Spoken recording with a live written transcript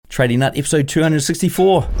Trading Nut episode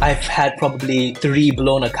 264. I've had probably 3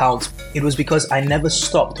 blown accounts. It was because I never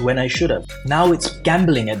stopped when I should have. Now it's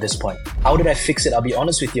gambling at this point. How did I fix it? I'll be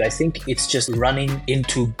honest with you. I think it's just running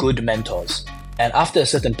into good mentors. And after a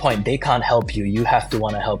certain point, they can't help you. You have to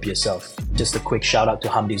want to help yourself. Just a quick shout out to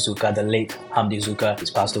Hamdi Zuka, the late Hamdi Zuka. He's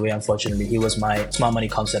passed away, unfortunately. He was my Smart Money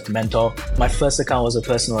Concept mentor. My first account was a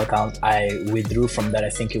personal account. I withdrew from that. I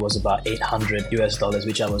think it was about $800 US,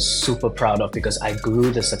 which I was super proud of because I grew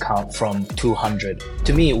this account from 200.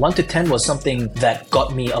 To me, 1 to 10 was something that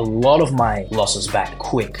got me a lot of my losses back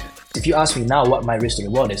quick. If you ask me now what my risk to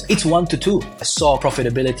reward is, it's 1 to 2. I saw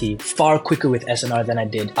profitability far quicker with SNR than I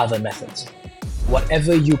did other methods.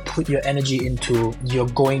 Whatever you put your energy into, you're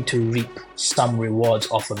going to reap some rewards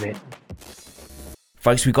off of it.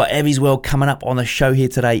 Folks, we've got Avesworld coming up on the show here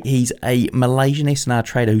today. He's a Malaysian SNR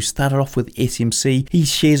trader who started off with SMC. He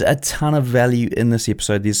shares a ton of value in this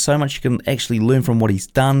episode. There's so much you can actually learn from what he's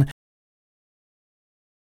done.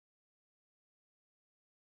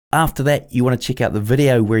 After that, you want to check out the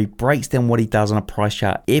video where he breaks down what he does on a price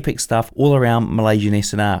chart. Epic stuff all around Malaysian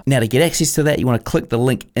SNR. Now, to get access to that, you want to click the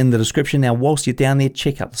link in the description. Now, whilst you're down there,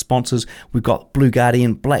 check out the sponsors. We've got Blue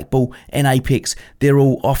Guardian, Black Bull, and Apex. They're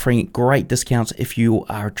all offering great discounts if you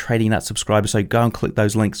are a Trading Nut subscriber, so go and click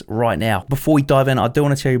those links right now. Before we dive in, I do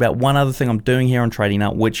want to tell you about one other thing I'm doing here on Trading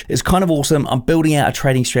Nut, which is kind of awesome. I'm building out a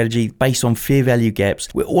trading strategy based on fair value gaps.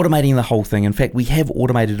 We're automating the whole thing. In fact, we have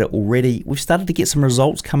automated it already. We've started to get some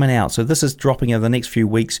results coming out. So this is dropping over the next few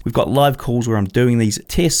weeks. We've got live calls where I'm doing these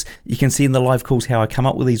tests. You can see in the live calls how I come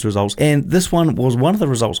up with these results. And this one was one of the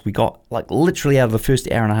results we got like literally out of the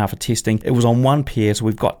first hour and a half of testing. It was on one pair, so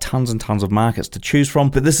we've got tons and tons of markets to choose from.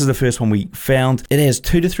 But this is the first one we found. It has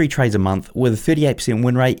 2 to 3 trades a month with a 38%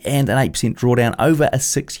 win rate and an 8% drawdown over a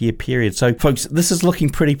 6-year period. So folks, this is looking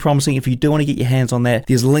pretty promising. If you do want to get your hands on that,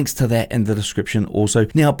 there's links to that in the description also.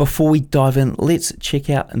 Now, before we dive in, let's check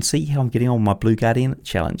out and see how I'm getting on with my Blue Guardian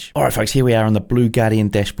challenge. All right, folks, here we are on the Blue Guardian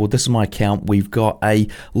dashboard. This is my account. We've got a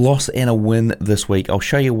loss and a win this week. I'll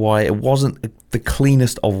show you why. It wasn't the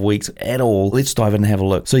cleanest of weeks at all. Let's dive in and have a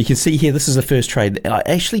look. So you can see here, this is the first trade. I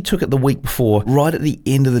actually took it the week before, right at the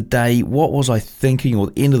end of the day. What was I thinking? Or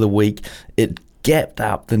the end of the week, it gapped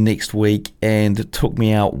up the next week and it took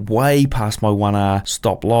me out way past my 1R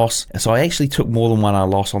stop loss. So I actually took more than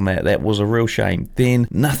 1R loss on that. That was a real shame. Then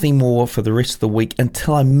nothing more for the rest of the week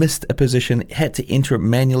until I missed a position, had to enter it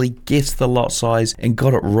manually, guess the lot size and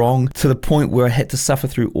got it wrong to the point where I had to suffer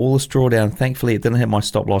through all this drawdown. Thankfully, it didn't have my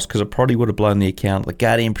stop loss because it probably would have blown the account. The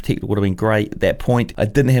Guardian Protector would have been great at that point. I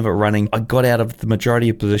didn't have it running. I got out of the majority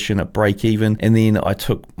of position at break even and then I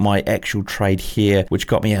took my actual trade here, which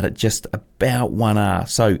got me out at just about 1R.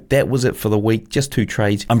 So that was it for the week, just 2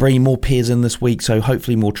 trades. I'm bringing more pairs in this week, so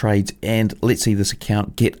hopefully more trades, and let's see this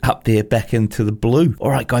account get up there back into the blue. All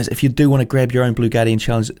right, guys, if you do want to grab your own Blue Guardian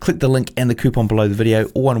challenge, click the link and the coupon below the video,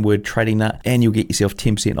 all one word, Trading Nut, and you'll get yourself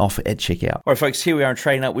 10% off at checkout. All right, folks, here we are on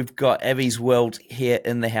Trading Nut. We've got Avesworld here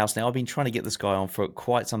in the house. Now, I've been trying to get this guy on for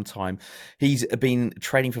quite some time. He's been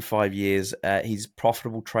trading for 5 years. He's a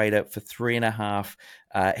profitable trader for 3.5.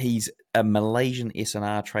 He's a Malaysian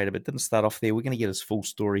SNR trader, but didn't start off there. We're going to get his full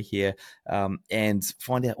story here and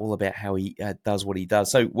find out all about how he does what he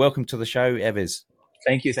does. So welcome to the show, Aves.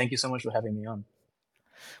 Thank you. Thank you so much for having me on.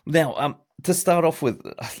 Now, to start off with,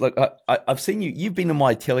 look, I've seen you've been in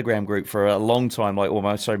my Telegram group for a long time, like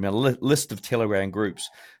almost, sorry, my list of Telegram groups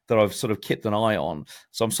that I've sort of kept an eye on.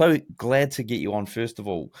 So I'm so glad to get you on, first of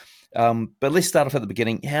all. But let's start off at the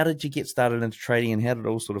beginning. How did you get started into trading and how did it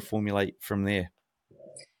all sort of formulate from there?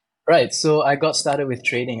 Right. So I got started with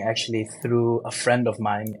trading actually through a friend of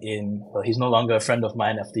mine well, he's no longer a friend of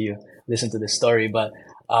mine after you listen to this story, but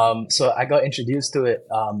so I got introduced to it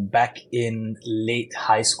back in late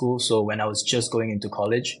high school. So when I was just going into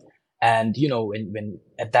college, and you know, when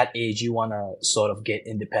at that age you want to sort of get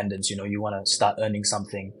independence, you know, you want to start earning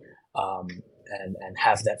something and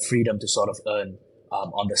have that freedom to sort of earn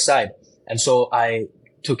on the side. And so I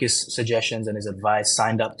took his suggestions and his advice,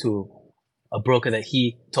 signed up to a broker that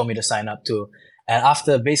he told me to sign up to. And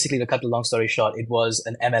after, basically, to cut the long story short, it was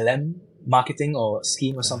an MLM marketing or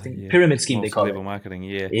scheme or something. Yeah. Pyramid scheme, they call it. Marketing,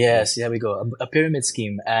 yeah. Yes, there we go. A pyramid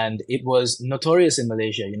scheme. And it was notorious in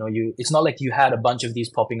Malaysia. You know, it's not like you had a bunch of these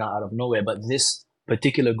popping out of nowhere, but this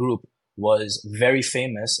particular group was very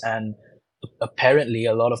famous and apparently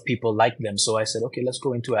a lot of people liked them. So I said, okay, let's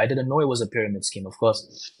go into it. I didn't know it was a pyramid scheme, of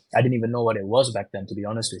course. I didn't even know what it was back then, to be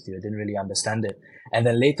honest with you. I didn't really understand it. And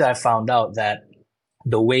then later I found out that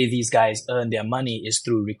the way these guys earn their money is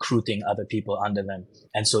through recruiting other people under them.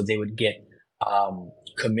 And so they would get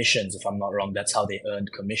commissions, if I'm not wrong. That's how they earned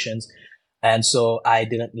commissions. And so I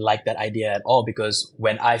didn't like that idea at all, because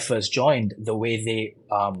when I first joined, the way they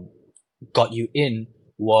got you in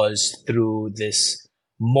was through this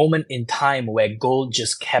moment in time where gold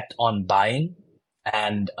just kept on buying.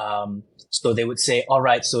 And so they would say, all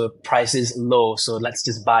right, so price is low, so let's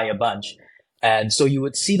just buy a bunch. And so you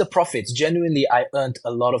would see the profits. Genuinely, I earned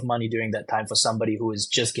a lot of money during that time for somebody who is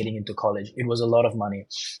just getting into college. It was a lot of money.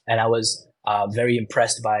 And I was very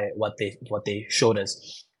impressed by what they showed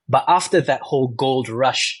us. But after that whole gold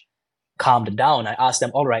rush calmed down, I asked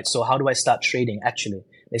them, all right, so how do I start trading actually?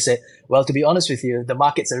 They said, well, to be honest with you, the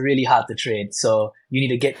markets are really hard to trade. So you need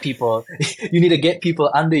to get people, you need to get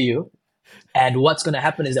people under you. And what's going to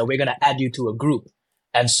happen is that we're going to add you to a group.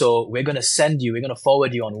 And so we're going to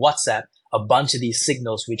forward you on WhatsApp a bunch of these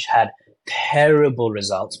signals, which had terrible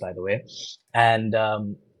results, by the way. And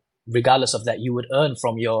regardless of that, you would earn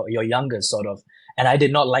from your youngers, sort of. And I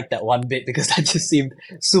did not like that one bit, because that just seemed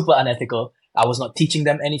super unethical. I was not teaching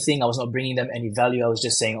them anything. I was not bringing them any value. I was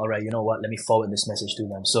just saying, all right, you know what? Let me forward this message to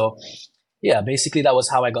them. So yeah, basically that was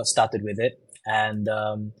how I got started with it. And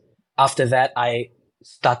after that, I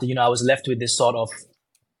started, I was left with this sort of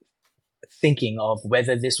thinking of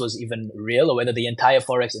whether this was even real or whether the entire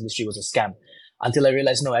Forex industry was a scam, until I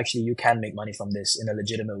realized, no, actually you can make money from this in a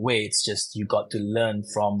legitimate way. It's just, you got to learn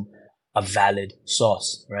from a valid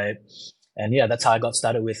source, right? And yeah, that's how I got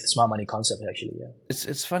started with smart money concept, actually. Yeah.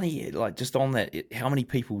 It's funny, like, just on that, how many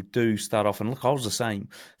people do start off, and look, I was the same,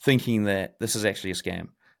 thinking that this is actually a scam,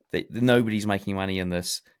 that nobody's making money in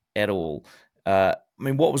this at all. I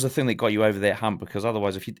mean, what was the thing that got you over that hump? Because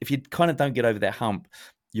otherwise, if you kind of don't get over that hump,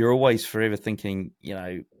 you're always forever thinking,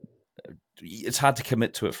 it's hard to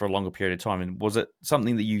commit to it for a longer period of time. And was it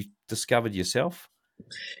something that you discovered yourself?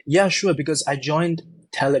 Yeah, sure. Because I joined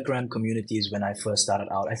Telegram communities when I first started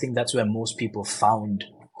out. I think that's where most people found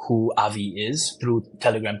who Avi is, through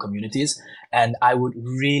Telegram communities. And I would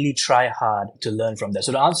really try hard to learn from that.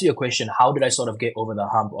 So to answer your question, how did I sort of get over the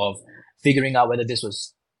hump of figuring out whether this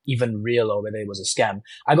was even real or whether it was a scam?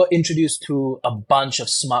 I got introduced to a bunch of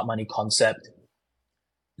smart money concept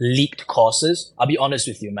leaked courses. I'll be honest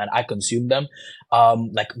with you, man. I consumed them,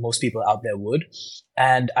 like most people out there would.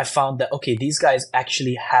 And I found that, okay, these guys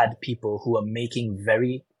actually had people who were making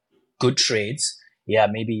very good trades. Yeah,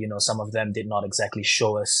 maybe, some of them did not exactly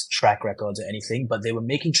show us track records or anything, but they were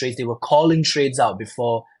making trades. They were calling trades out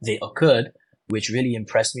before they occurred, which really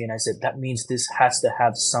impressed me. And I said, that means this has to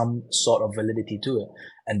have some sort of validity to it.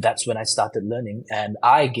 And that's when I started learning, and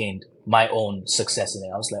I gained my own success in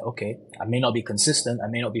it. I was like, okay, I may not be consistent. I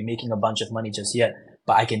may not be making a bunch of money just yet,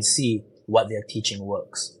 but I can see what they're teaching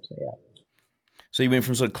works. So yeah. So you went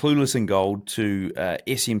from sort of clueless in gold to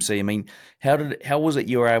SMC. I mean, how was it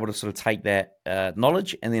you were able to sort of take that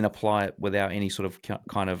knowledge and then apply it without any sort of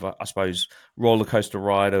kind of, I suppose, roller coaster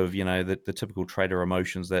ride of, the typical trader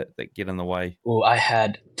emotions that get in the way? Oh, I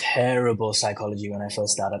had terrible psychology when I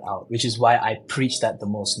first started out, which is why I preach that the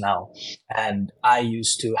most now. And I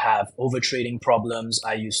used to have overtrading problems.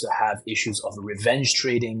 I used to have issues of revenge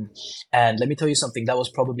trading. And let me tell you something, that was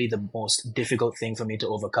probably the most difficult thing for me to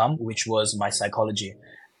overcome, which was my psychology.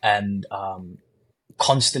 And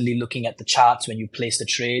constantly looking at the charts when you place the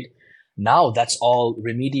trade. Now that's all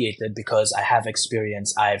remediated because I have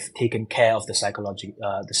experience. I've taken care of the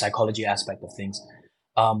psychology aspect of things.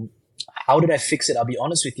 How did I fix it? I'll be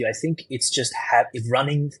honest with you. I think it's just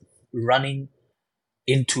running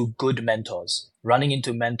into good mentors, running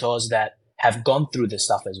into mentors that have gone through this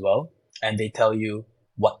stuff as well, and they tell you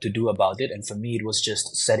what to do about it. And for me, it was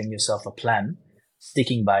just setting yourself a plan,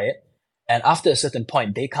 sticking by it. And after a certain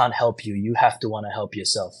point, they can't help you. You have to want to help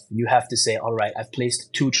yourself. You have to say, all right, I've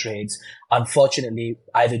placed 2 trades. Unfortunately,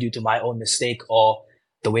 either due to my own mistake or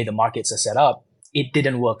the way the markets are set up, it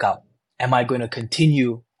didn't work out. Am I going to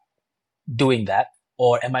continue doing that?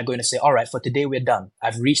 Or am I going to say, all right, for today, we're done.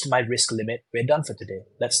 I've reached my risk limit. We're done for today.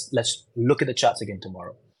 Let's look at the charts again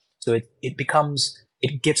tomorrow. So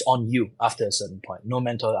it gets on you after a certain point. No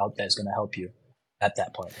mentor out there is going to help you at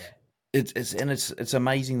that point. Yeah. It's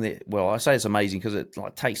amazing that, well, I say it's amazing because it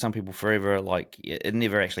takes some people forever, it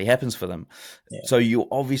never actually happens for them. Yeah. So you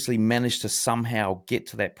obviously managed to somehow get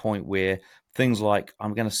to that point where things like,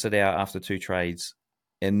 I'm going to sit out after 2 trades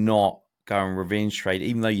and not go and revenge trade,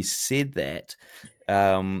 even though you said that,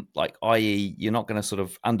 i.e. you're not going to sort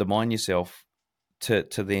of undermine yourself to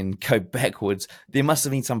then go backwards. There must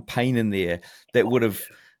have been some pain in there that would have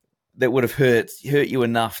hurt you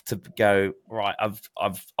enough to go, right,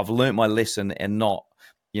 I've learnt my lesson and not,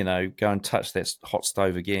 go and touch that hot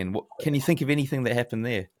stove again. Can you think of anything that happened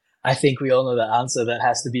there? I think we all know the answer. That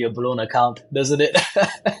has to be a blown account, doesn't it?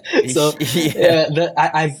 So yeah,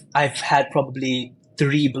 I've had probably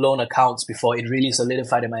three blown accounts before it really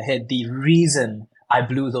solidified in my head the reason I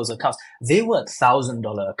blew those accounts. They were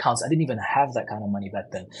 $1,000 accounts. I didn't even have that kind of money back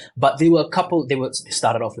then. But they were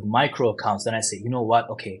started off with micro accounts. Then I said, you know what?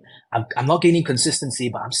 Okay, I'm not gaining consistency,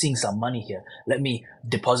 but I'm seeing some money here. Let me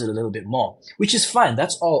deposit a little bit more, which is fine.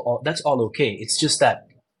 That's all okay. It's just that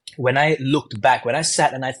when I looked back, when I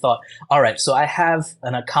sat and I thought, all right, so I have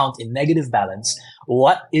an account in negative balance.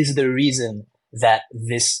 What is the reason that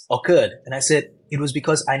this occurred? And I said, it was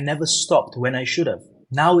because I never stopped when I should have.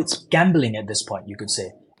 Now it's gambling at this point, you could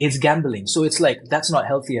say. It's gambling. So it's like, that's not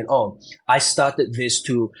healthy at all. I started this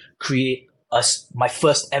to create my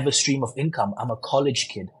first ever stream of income. I'm a college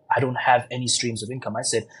kid. I don't have any streams of income. I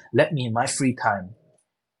said, let me in my free time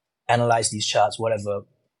analyze these charts, whatever,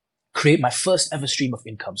 create my first ever stream of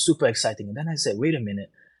income. Super exciting. And then I said, wait a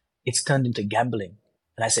minute, it's turned into gambling.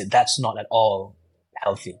 And I said, that's not at all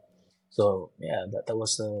healthy. So yeah, that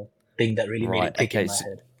was the thing that really made it click in my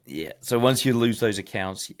head. Yeah. So once you lose those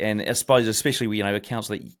accounts, and I suppose especially, accounts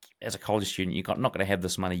that as a college student, you're not going to have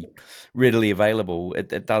this money readily available.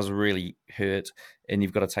 It does really hurt, and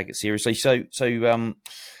you've got to take it seriously. So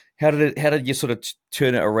how did you sort of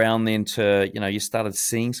turn it around then to, you started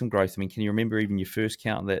seeing some growth? I mean, can you remember even your first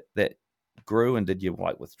account that grew, and did you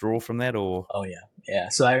withdraw from that or? Oh yeah. Yeah.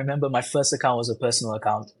 So I remember my first account was a personal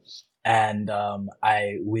account. And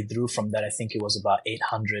I withdrew from that. I think it was about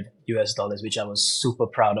 $800, which I was super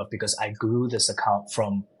proud of because I grew this account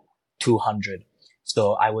from 200.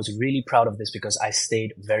 So I was really proud of this because I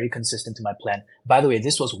stayed very consistent to my plan. By the way,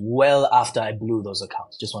 this was well after I blew those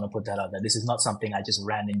accounts. Just want to put that out there. This is not something I just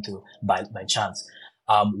ran into by chance.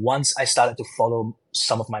 Once I started to follow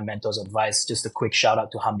some of my mentors' advice, just a quick shout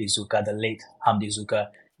out to Hamdi Zuka, the late Hamdi Zuka.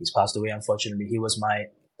 He's passed away, unfortunately. He was my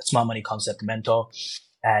Smart Money Concept mentor.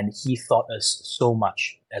 And he taught us so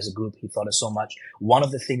much as a group. He taught us so much. One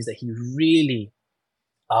of the things that he really,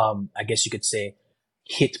 I guess you could say,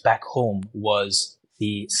 hit back home was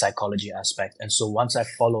the psychology aspect. And so once I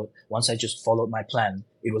just followed my plan,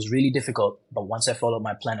 it was really difficult. But once I followed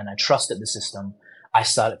my plan and I trusted the system, I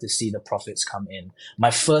started to see the profits come in.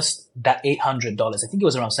 My first, that $800, I think it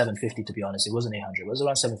was around $750 to be honest. It wasn't $800, it was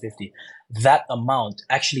around $750. That amount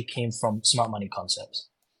actually came from Smart Money Concepts.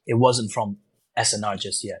 It wasn't from SNR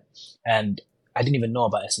just yet. And I didn't even know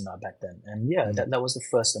about SNR back then. And yeah, that was the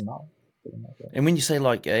first amount. And when you say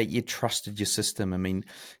you trusted your system, I mean,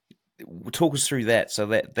 talk us through that. So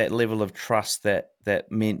that level of trust that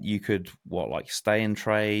meant you could stay in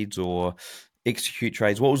trades or execute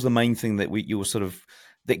trades. What was the main thing that you were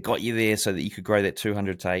that got you there so that you could grow that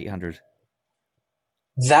 200 to 800?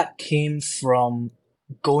 That came from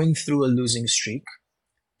going through a losing streak,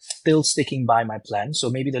 still sticking by my plan. So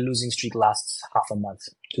maybe the losing streak lasts half a month,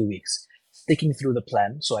 2 weeks. Sticking through the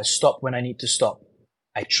plan. So I stop when I need to stop.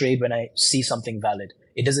 I trade when I see something valid.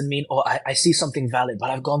 It doesn't mean, I see something valid, but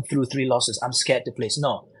I've gone through 3 losses. I'm scared to place.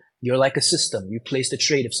 No, you're like a system. You place the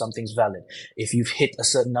trade if something's valid. If you've hit a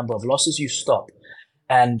certain number of losses, you stop.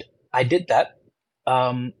 And I did that.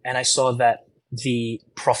 And I saw that the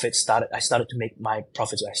profits I started to make my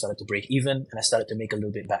profits. I started to break even and I started to make a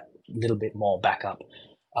little bit more back up.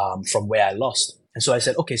 From where I lost. And so I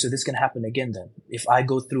said, okay, so this can happen again then. If I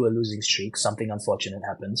go through a losing streak, something unfortunate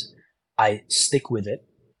happens, I stick with it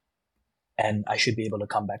and I should be able to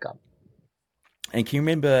come back up. And can you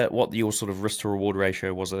remember what your sort of risk to reward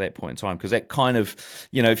ratio was at that point in time? Because that kind of,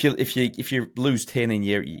 if you lose 10 and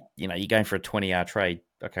you're going for a 20-hour trade,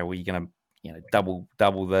 okay, well, you're going to, double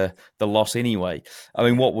the loss anyway. I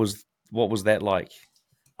mean, what was that like?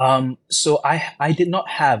 So I did not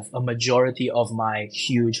have a majority of my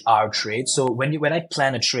huge R trade. So when I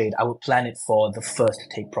plan a trade, I would plan it for the first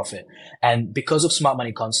take profit. And because of Smart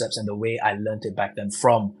Money Concepts and the way I learned it back then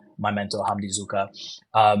from my mentor, Hamdi Zuka,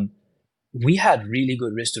 we had really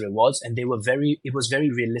good risk to rewards and it was very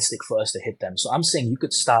realistic for us to hit them. So I'm saying you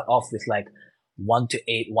could start off with 1 to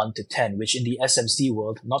 8, 1 to 10, which in the SMC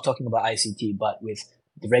world, not talking about ICT, but with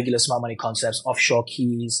the regular Smart Money Concepts, offshore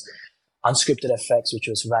keys, unscripted effects, which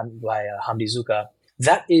was run by Hamdi Zuka,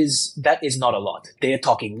 that is not a lot. They're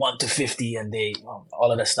talking 1 to 50 and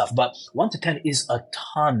all of that stuff. But 1 to 10 is a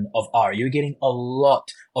ton of R. You're getting a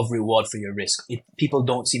lot of reward for your risk. People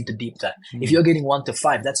don't seem to deep that. If you're getting 1 to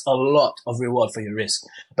 5, that's a lot of reward for your risk.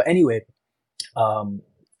 But anyway,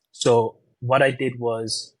 so what I did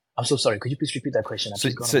was, I'm so sorry. Could you please repeat that question?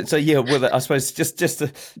 So yeah, well, I suppose just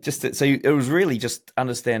to, so it was really just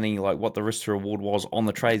understanding what the risk to reward was on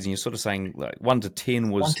the trades, and you're sort of saying 1 to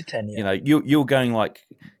 10 was 1 to 10. Yeah. You're going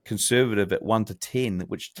conservative at 1 to 10,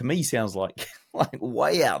 which to me sounds like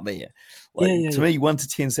way out there. To me, 1 to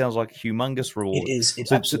 10 sounds like a humongous reward. It is.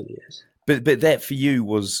 It absolutely is. But that for you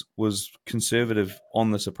was conservative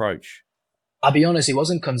on this approach. I'll be honest, it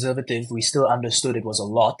wasn't conservative. We still understood it was a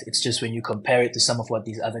lot. It's just when you compare it to some of what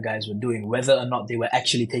these other guys were doing, whether or not they were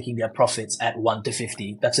actually taking their profits at 1 to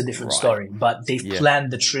 50, that's a different story. But they've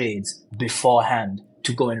planned the trades beforehand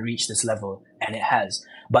to go and reach this level, and it has.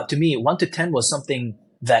 But to me, 1 to 10 was something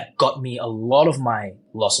that got me a lot of my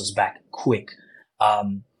losses back quick.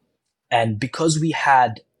 And because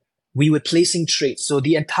we were placing trades. So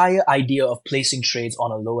the entire idea of placing trades on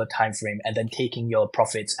a lower time frame and then taking your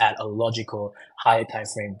profits at a logical higher time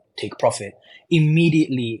frame, take profit,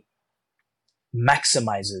 immediately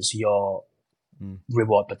maximizes your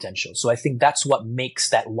reward potential. So I think that's what makes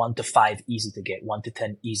that 1 to 5 easy to get, 1 to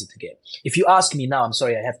 10 easy to get. If you ask me now, I'm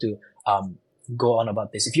sorry, I have to go on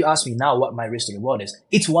about this. If you ask me now what my risk to reward is,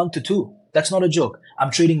 it's 1 to 2. That's not a joke. I'm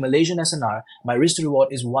trading Malaysian SNR. My risk to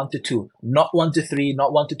reward is 1 to 2, not 1 to 3,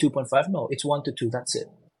 not 1 to 2.5. No, it's 1 to 2. That's it.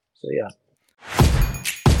 So yeah.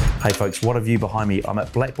 Hey folks, what a view behind me. I'm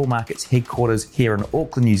at Black Bull Markets headquarters here in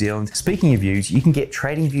Auckland, New Zealand. Speaking of views, you can get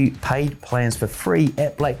TradingView paid plans for free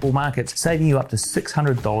at Black Bull Markets, saving you up to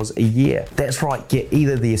 $600 a year. That's right, get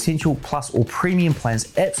either the Essential, Plus or Premium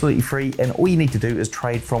plans absolutely free, and all you need to do is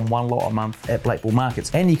trade from one lot a month at Black Bull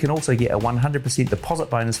Markets. And you can also get a 100%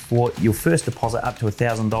 deposit bonus for your first deposit up to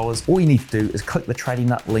 $1,000. All you need to do is click the Trading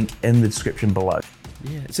Nut link in the description below.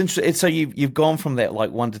 Yeah, it's interesting. So you've gone from that like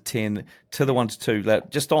 1 to 10 to the 1 to 2. Like,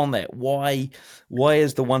 just on that, why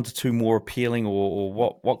is the 1 to 2 more appealing, or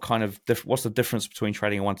what kind of what's the difference between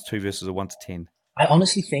trading a 1 to 2 versus a 1 to 10? I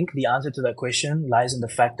honestly think the answer to that question lies in the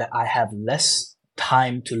fact that I have less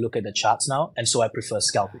time to look at the charts now, and so I prefer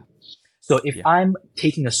scalping. So if I'm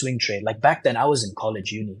taking a swing trade, like back then I was in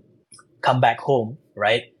college, uni, come back home,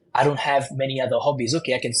 right? I don't have many other hobbies.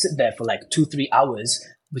 Okay, I can sit there for like 2-3 hours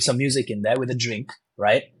with some music in there with a drink,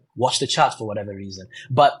 right? Watch the charts for whatever reason.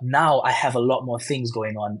 But now I have a lot more things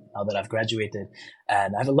going on now that I've graduated,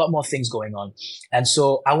 and I have a lot more things going on. And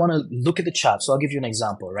so I want to look at the charts. So I'll give you an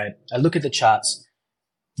example, right? I look at the charts.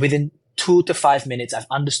 Within 2 to 5 minutes, I've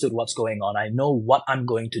understood what's going on. I know what I'm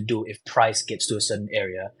going to do if price gets to a certain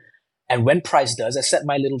area. And when price does, I set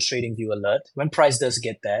my little TradingView alert. When price does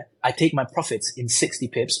get there, I take my profits in 60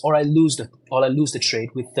 pips, or I lose the trade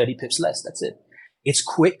with 30 pips less. That's it. It's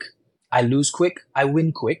quick. I lose quick. I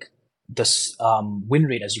win quick. The win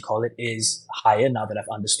rate, as you call it, is higher now that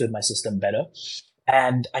I've understood my system better.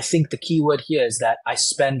 And I think the key word here is that I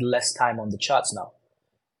spend less time on the charts now.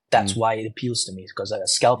 That's why it appeals to me, because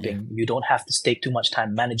scalping, you don't have to take too much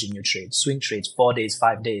time managing your trades. Swing trades, 4 days,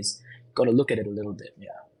 5 days. Got to look at it a little bit. Yeah.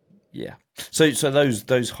 Yeah. So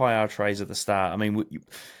those higher trades at the start, I mean,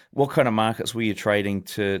 what kind of markets were you trading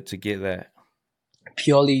to get that?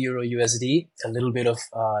 Purely Euro USD, a little bit of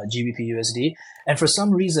GBP USD. And for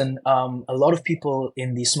some reason, a lot of people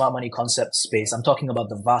in the smart money concept space, I'm talking about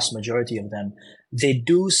the vast majority of them, they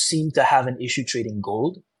do seem to have an issue trading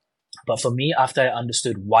gold. But for me, after I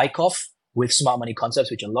understood Wyckoff with smart money concepts,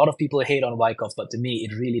 which a lot of people hate on Wyckoff, but to me,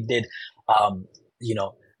 it really did,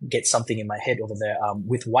 get something in my head over there.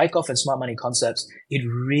 With Wyckoff and smart money concepts, it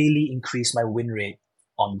really increased my win rate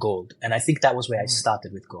on gold. And I think that was where I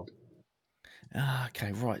started with gold.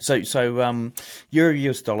 Okay, right. So Euro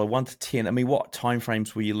US dollar 1 to 10. I mean, what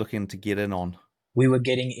timeframes were you looking to get in on? We were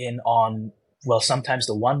getting in on, well, sometimes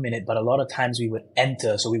the 1 minute, but a lot of times we would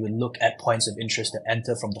enter. So we would look at points of interest to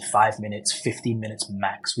enter from the 5 minutes, 15 minutes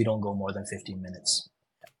max. We don't go more than 15 minutes.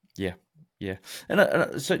 Yeah. Yeah.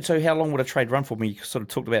 And so how long would a trade run for? I mean, you sort of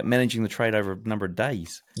talked about managing the trade over a number of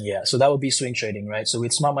days. Yeah. So that would be swing trading, right? So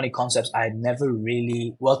with smart money concepts, I had never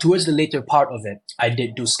really, well, towards the later part of it, I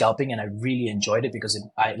did do scalping and I really enjoyed it because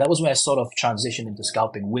that was when I sort of transitioned into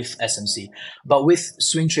scalping with SMC. But with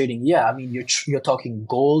swing trading, yeah, I mean, you're talking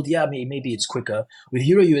gold. Yeah, maybe it's quicker. With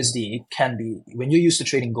Euro USD, it can be, when you're used to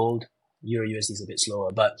trading gold, Euro USD is a bit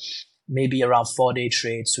slower, but maybe around 4-day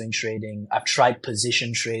trades, swing trading. I've tried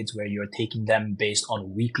position trades where you're taking them based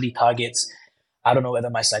on weekly targets. I don't know whether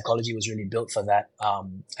my psychology was really built for that.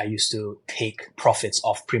 I used to take profits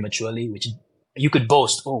off prematurely, which you could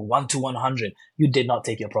boast, 1 to 100. You did not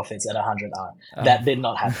take your profits at 100 hour. That did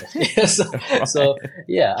not happen. So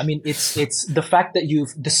yeah, I mean, it's the fact that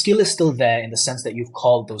the skill is still there in the sense that you've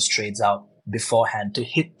called those trades out beforehand to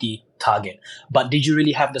hit the target. But did you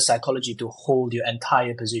really have the psychology to hold your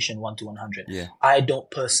entire position 1 to 100? Yeah. I don't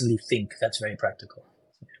personally think that's very practical.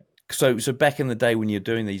 So back in the day when you're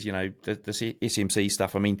doing these, the SMC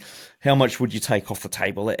stuff, I mean, how much would you take off the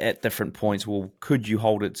table at different points? Well, could you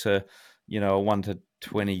hold it to, a 1 to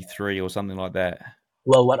 23 or something like that?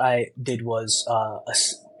 Well, what I did was,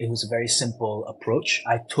 it was a very simple approach.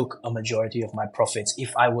 I took a majority of my profits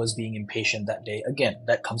if I was being impatient that day. Again,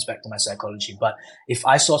 that comes back to my psychology. But if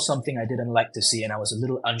I saw something I didn't like to see and I was a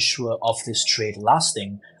little unsure of this trade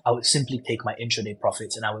lasting, I would simply take my intraday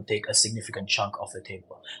profits and I would take a significant chunk off the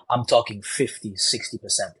table. I'm talking 50, 60%.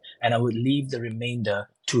 And I would leave the remainder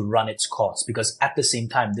to run its course, because at the same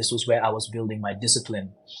time, this was where I was building my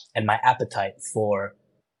discipline and my appetite for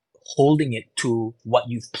holding it to what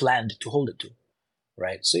you've planned to hold it to,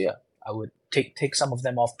 right? So yeah, I would take some of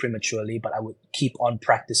them off prematurely, but I would keep on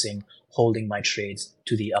practicing holding my trades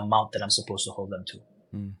to the amount that I'm supposed to hold them to.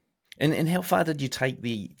 Mm. And how far did you take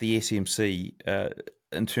the SMC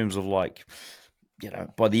in terms of, like, you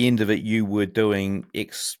know, by the end of it, you were doing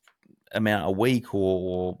X amount a week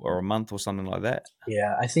or a month or something like that?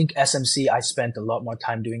 Yeah, I think SMC, I spent a lot more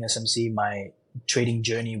time doing SMC. My trading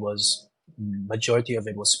journey majority of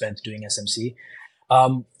it was spent doing SMC.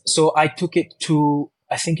 So I took it to,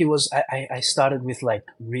 I think it was, I started with like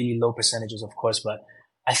really low percentages, of course, but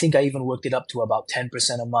I think I even worked it up to about 10%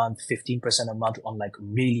 a month, 15% a month on like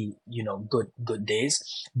really, good days.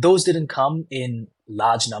 Those didn't come in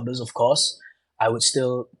large numbers, of course. I would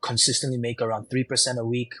still consistently make around 3% a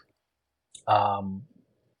week,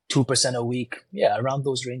 2% a week. Yeah, around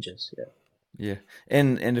those ranges. Yeah. Yeah.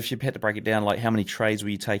 And if you had to break it down, like, how many trades were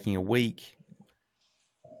you taking a week?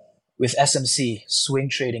 With SMC, swing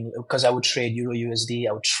trading, because I would trade Euro USD.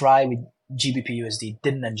 I would try with GBP USD.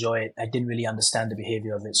 Didn't enjoy it. I didn't really understand the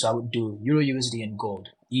behavior of it. So I would do Euro USD and gold,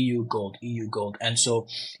 EU gold, EU gold. And so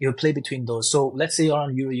it would play between those. So let's say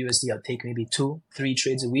on Euro USD, I'll take maybe 2-3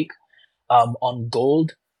 trades a week. On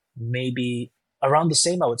gold, maybe around the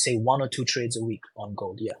same. I would say 1 or 2 trades a week on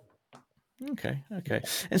gold. Yeah. Okay.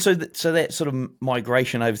 And so that sort of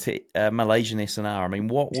migration over to Malaysian SNR, I mean,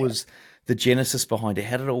 what was the genesis behind it?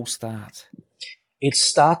 How did it all start? It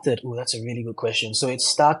started, that's a really good question. So it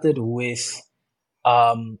started with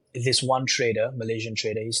this one trader, Malaysian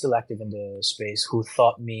trader, he's still active in the space, who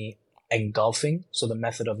taught me engulfing. So the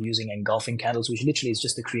method of using engulfing candles, which literally is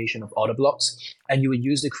just the creation of order blocks. And you would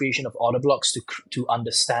use the creation of order blocks to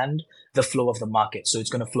understand the flow of the market. So it's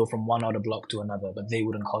going to flow from one order block to another, but they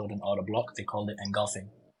wouldn't call it an order block. They called it engulfing.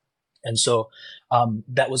 And so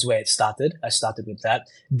that was where it started. I started with that.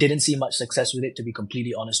 Didn't see much success with it, to be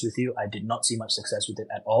completely honest with you. I did not see much success with it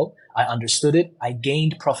at all. I understood it. I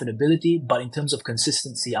gained profitability, but in terms of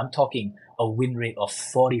consistency, I'm talking a win rate of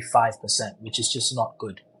 45%, which is just not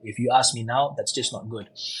good. If you ask me now, that's just not good.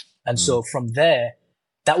 And so from there,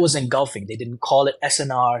 that was engulfing. They didn't call it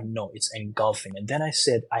SNR. No, it's engulfing. And then I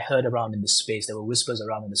heard around in the space, there were whispers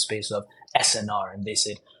around in the space of SNR. And they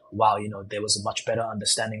said, wow, there was a much better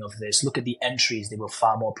understanding of this. Look at the entries. They were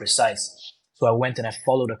far more precise. So I went and I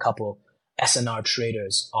followed a couple SNR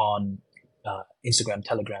traders on Instagram,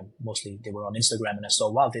 Telegram. Mostly they were on Instagram, and I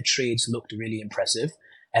saw, wow, their trades looked really impressive.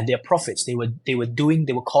 And their profits, they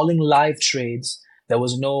were calling live trades. There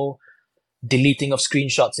was no deleting of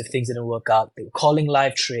screenshots if things didn't work out. They were calling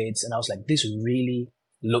live trades. And I was like, this really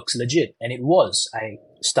looks legit. And it was. I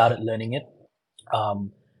started learning it.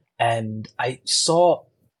 And I saw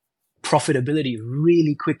profitability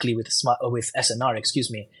really quickly with SNR,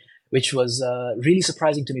 which was really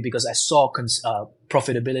surprising to me, because I saw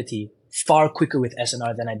profitability far quicker with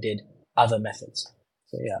SNR than I did other methods.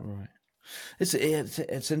 So yeah. Right. It's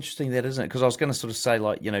interesting, that, isn't it? Because I was going to sort of say,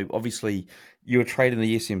 like, obviously you were trading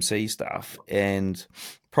the SMC stuff, and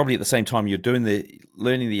probably at the same time you're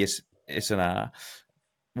learning the SNR.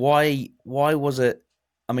 Why was it?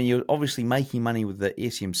 I mean, you're obviously making money with the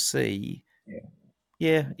SMC.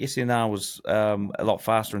 Yeah, SNR was a lot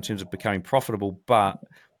faster in terms of becoming profitable, but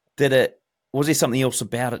was there something else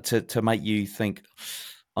about it to make you think,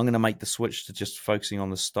 I'm going to make the switch to just focusing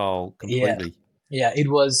on the style completely? Yeah,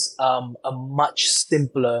 it was a much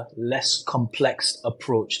simpler, less complex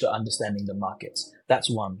approach to understanding the markets. That's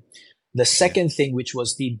one. The second thing, which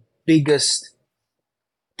was the biggest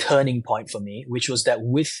turning point for me, which was that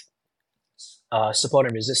with support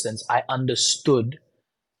and resistance, I understood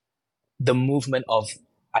the movement of,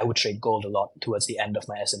 I would trade gold a lot towards the end of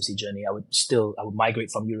my SMC journey. I would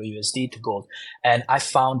migrate from Euro USD to gold. And I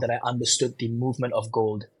found that I understood the movement of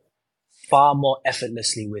gold far more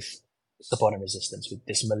effortlessly with support and resistance, with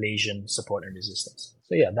this Malaysian support and resistance.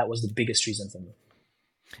 So yeah, that was the biggest reason for me.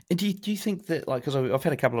 And do you think that, like, because I've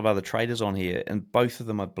had a couple of other traders on here, and both of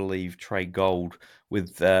them, I believe, trade gold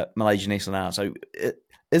with Malaysian SNR. So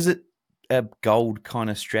is it a gold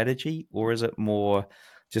kind of strategy, or is it more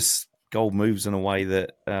just gold moves in a way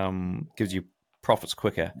that gives you profits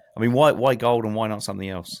quicker? I mean, why gold and why not something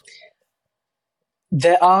else?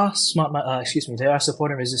 There are support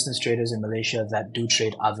and resistance traders in Malaysia that do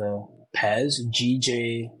trade other pairs,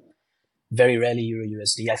 GJ, very rarely Euro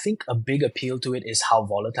USD. I think a big appeal to it is how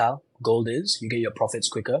volatile gold is. You get your profits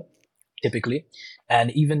quicker, typically,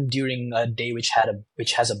 and even during a day which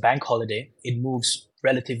has a bank holiday, it moves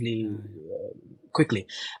relatively quickly.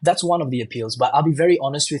 That's one of the appeals. But I'll be very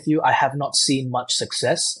honest with you, I have not seen much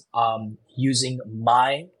success using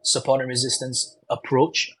my support and resistance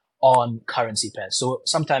approach on currency pairs. So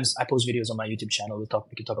sometimes I post videos on my YouTube channel. We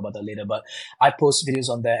can talk about that later, but I post videos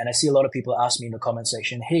on there and I see a lot of people ask me in the comment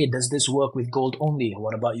section, hey, does this work with gold only?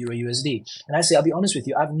 What about Euro USD? And I say, I'll be honest with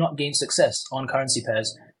you, I've not gained success on currency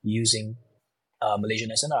pairs using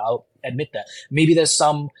Malaysian SNR. I'll admit that. Maybe there's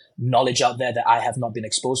some knowledge out there that I have not been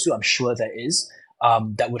exposed to. I'm sure there is,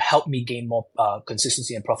 that would help me gain more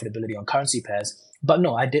consistency and profitability on currency pairs. But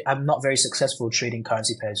no, I'm not very successful trading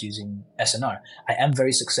currency pairs using SNR. I am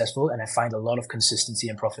very successful and I find a lot of consistency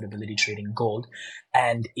and profitability trading gold.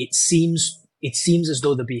 And it seems as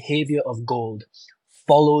though the behavior of gold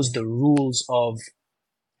follows the rules of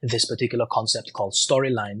this particular concept called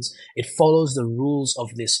storylines. It follows the rules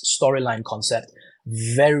of this storyline concept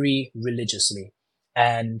very religiously.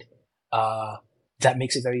 And that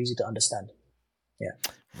makes it very easy to understand.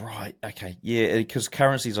 Yeah. Right. Okay. Yeah. Because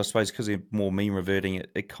currencies, I suppose, because they're more mean reverting,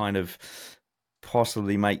 it kind of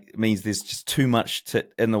possibly means there's just too much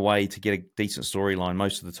in the way to get a decent storyline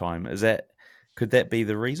most of the time. Could that be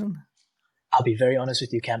the reason? I'll be very honest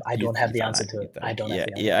with you, Cam. I don't have the answer to it. I don't have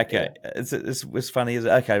the answer. Yeah. Okay. Yeah. It's funny, is it?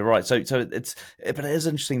 Okay. Right. So but it is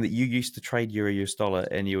interesting that you used to trade Euro US dollar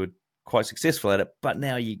and you were quite successful at it, but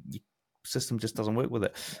now your system just doesn't work with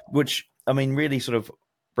it, which I mean really sort of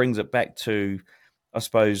brings it back to, I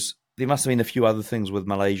suppose there must have been a few other things with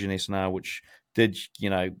Malaysian SNR which did,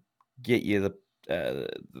 get you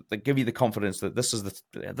that give you the confidence that this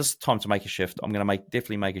is time to make a shift. I'm going to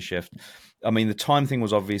definitely make a shift. I mean, the time thing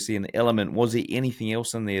was obviously an element. Was there anything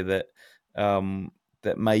else in there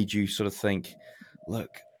that made you sort of think, look,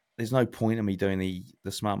 there's no point in me doing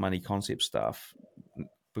the smart money concept stuff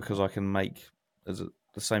because I can make the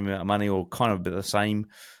same amount of money or kind of the same,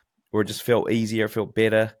 or it just felt easier, it felt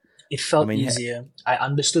better? It felt easier. I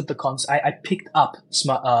understood the concept. I picked up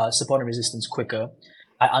support and resistance quicker.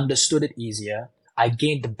 I understood it easier.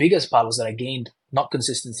 The biggest part was that I gained not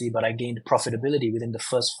consistency, but I gained profitability within the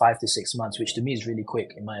first 5 to 6 months, which to me is really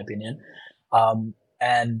quick in my opinion.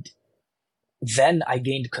 And then I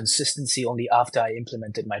gained consistency only after I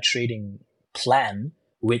implemented my trading plan,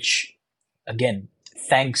 which again,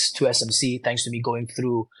 thanks to SMC, thanks to me going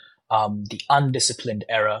through the undisciplined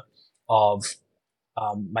era of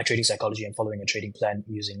my trading psychology and following a trading plan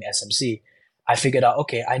using SMC, I figured out,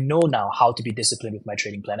 okay, I know now how to be disciplined with my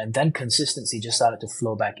trading plan. And then consistency just started to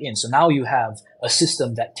flow back in. So now you have a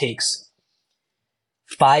system that takes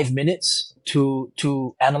 5 minutes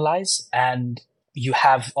to analyze, and you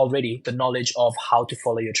have already the knowledge of how to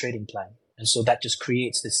follow your trading plan. And so that just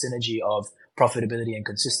creates this synergy of profitability and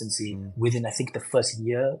consistency within, I think, the first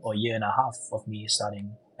year or year and a half of me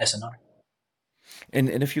starting SNR. And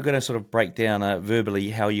if you're going to sort of break down verbally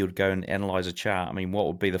how you would go and analyze a chart, I mean, what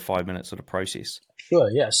would be the 5-minute sort of process? Sure,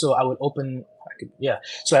 yeah. So I would open,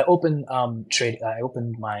 So I opened I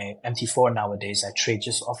opened my MT4 nowadays. I trade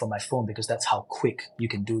just off of my phone because that's how quick you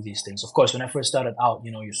can do these things. Of course, when I first started out,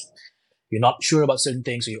 you're not sure about certain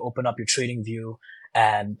things, so you open up your trading view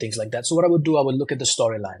and things like that. So what I would do, I would look at the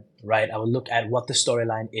storyline, right? I would look at what the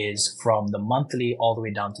storyline is from the monthly all the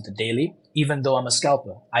way down to the daily. Even though I'm a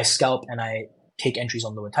scalper, I scalp and I take entries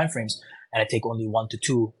on lower timeframes, and I take only 1 to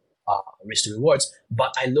 2 risk to rewards.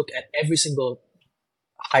 But I look at every single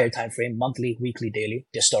higher time frame, monthly, weekly, daily,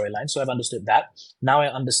 their storyline. So I've understood that. Now I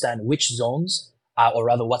understand which zones, or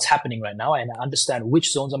rather what's happening right now, and I understand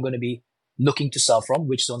which zones I'm going to be looking to sell from,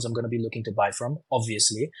 which zones I'm going to be looking to buy from,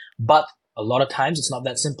 obviously. But a lot of times it's not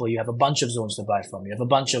that simple. You have a bunch of zones to buy from. You have a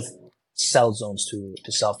bunch of sell zones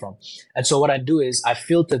to sell from. And so what I do is I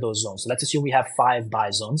filter those zones. So let's assume we have 5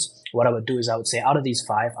 buy zones. What I would do is I would say out of these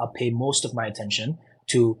 5, I'll pay most of my attention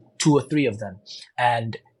to 2 or 3 of them.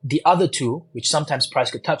 And the other 2, which sometimes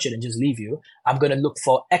price could touch it and just leave you, I'm going to look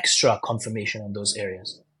for extra confirmation on those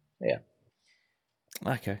areas. Yeah.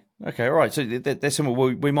 Okay. All right. So that's simple.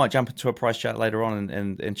 We might jump into a price chart later on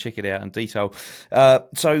and check it out in detail.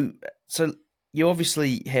 So you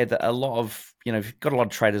obviously had a lot of, you've got a lot of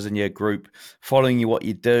traders in your group following you, what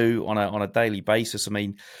you do on a daily basis. I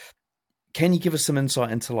mean, can you give us some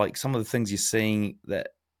insight into like some of the things you're seeing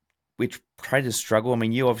which traders struggle? I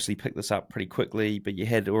mean, you obviously picked this up pretty quickly, but you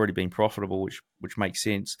had already been profitable, which makes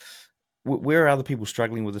sense. Where are other people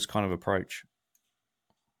struggling with this kind of approach?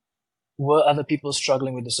 Were other people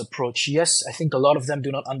struggling with this approach? Yes, I think a lot of them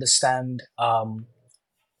do not understand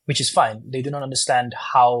which is fine. They do not understand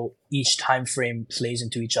how each time frame plays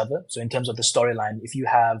into each other. So in terms of the storyline, if you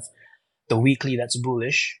have the weekly that's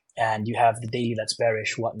bullish and you have the daily that's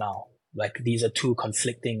bearish, what now? Like these are two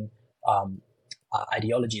conflicting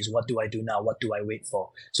ideologies. What do I do now? What do I wait for?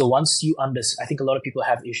 So once you I think a lot of people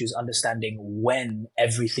have issues understanding when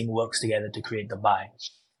everything works together to create the buy,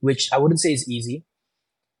 which I wouldn't say is easy,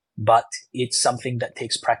 but it's something that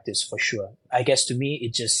takes practice for sure. I guess to me,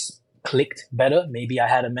 it just clicked better. Maybe I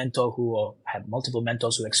had a mentor or had multiple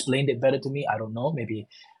mentors who explained it better to me. I don't know. Maybe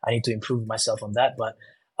I need to improve myself on that. But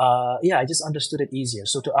I just understood it easier.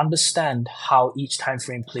 So to understand how each time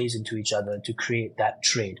frame plays into each other to create that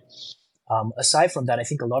trade. Aside from that, I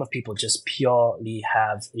think a lot of people just purely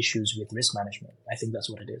have issues with risk management. I think that's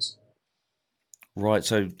what it is. Right,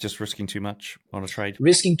 so just risking too much on a trade?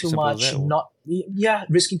 Risking too much,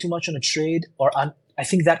 risking too much on a trade, I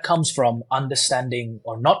think that comes from understanding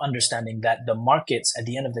or not understanding that the markets, at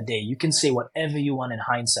the end of the day, you can say whatever you want in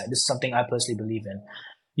hindsight. This is something I personally believe in.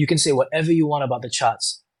 You can say whatever you want about the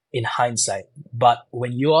charts in hindsight, but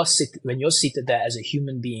when you're seated there as a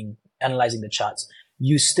human being analyzing the charts,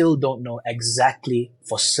 you still don't know exactly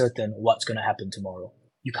for certain what's going to happen tomorrow.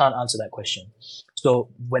 You can't answer that question. So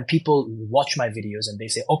when people watch my videos and they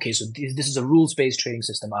say, okay, so this is a rules-based trading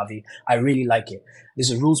system, Avi, I really like it.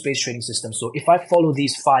 This is a rules-based trading system. So if I follow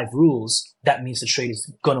these 5 rules, that means the trade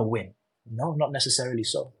is going to win. No, not necessarily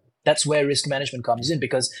so. That's where risk management comes in,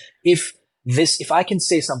 because if I can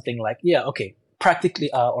say something like, yeah, okay,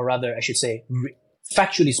 practically, or rather I should say,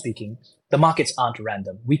 factually speaking, the markets aren't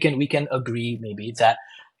random. We can agree maybe that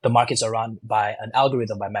the markets are run by an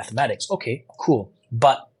algorithm, by mathematics. Okay, cool.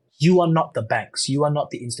 But you are not the banks. You are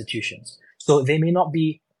not the institutions. So they may not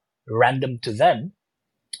be random to them,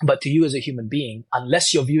 but to you as a human being,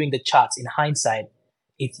 unless you're viewing the charts in hindsight,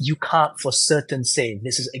 you can't for certain say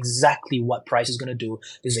this is exactly what price is going to do.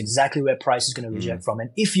 This is exactly where price is going to reject from.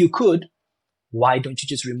 And if you could, why don't you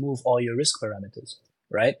just remove all your risk parameters,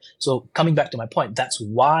 right? So coming back to my point, that's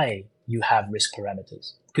why you have risk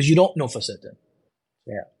parameters, because you don't know for certain.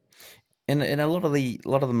 Yeah. And a lot of the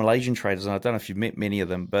Malaysian traders, and I don't know if you've met many of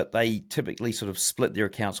them, but they typically sort of split their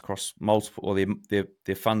accounts across multiple, or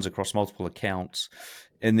their funds across multiple accounts,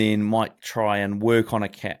 and then might try and work on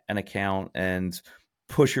an account and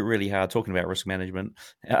push it really hard. Talking about risk management,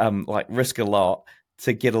 like risk a lot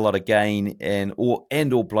to get a lot of gain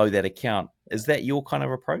or blow that account. Is that your kind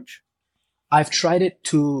of approach? I've tried it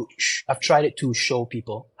to show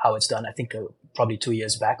people how it's done. I think probably 2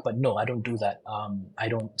 years back, but no, I don't do that. I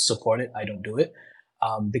don't support it. I don't do it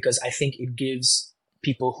because I think it gives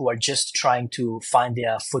people who are just trying to find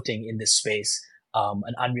their footing in this space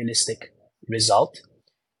an unrealistic result,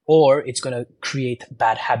 or it's going to create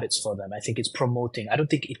bad habits for them. I think it's promoting. I don't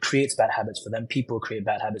think it creates bad habits for them. People create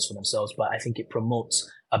bad habits for themselves, but I think it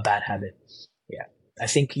promotes a bad habit. Yeah. I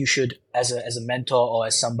think you should, as a mentor or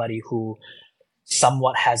as somebody who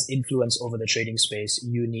somewhat has influence over the trading space,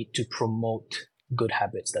 you need to promote good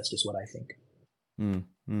habits. That's just what I think.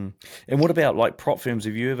 And what about like prop firms?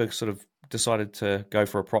 Have you ever sort of decided to go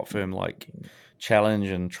for a prop firm like challenge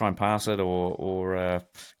and try and pass it, or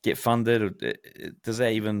get funded? Or does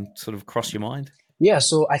that even sort of cross your mind? Yeah,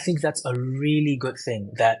 so I think that's a really good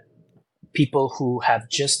thing, that people who have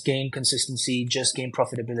just gained consistency, just gained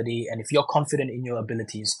profitability, and if you're confident in your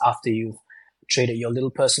abilities after you've traded your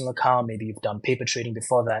little personal account, maybe you've done paper trading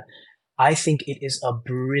before that, I think it is a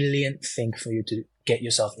brilliant thing for you to get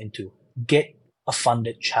yourself into. Get a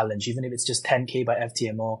funded challenge, even if it's just 10K by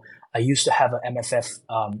FTMO. I used to have an MFF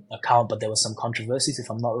account, but there was some controversies, if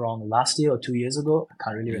I'm not wrong, last year or 2 years ago. I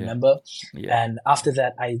can't really remember. Yeah. And after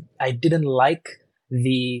that, I didn't like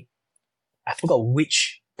I forgot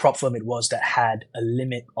which prop firm it was that had a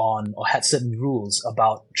limit on, or had certain rules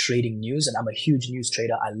about trading news. And I'm a huge news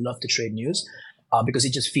trader. I love to trade news because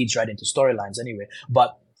it just feeds right into storylines anyway.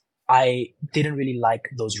 But I didn't really like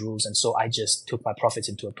those rules. And so I just took my profits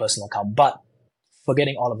into a personal account. But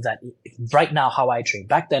forgetting all of that, right now, how I trade.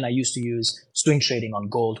 Back then, I used to use swing trading on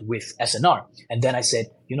gold with SNR. And then I said,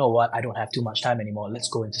 you know what? I don't have too much time anymore. Let's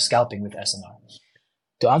go into scalping with SNR.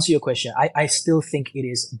 To answer your question, I still think it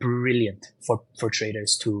is brilliant for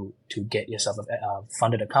traders to get yourself a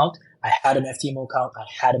funded account. I had an FTMO account. I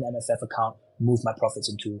had an MFF account, moved my profits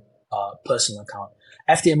into a personal account.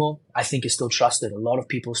 FTMO, I think, is still trusted. A lot of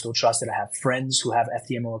people still trust it. I have friends who have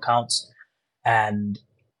FTMO accounts, and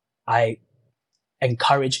I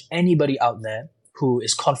encourage anybody out there who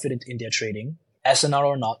is confident in their trading, SNR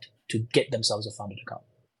or not, to get themselves a funded account.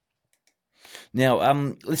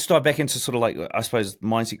 Now, let's dive back into sort of like, I suppose,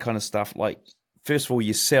 mindset kind of stuff. Like, first of all,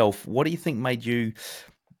 yourself, what do you think made you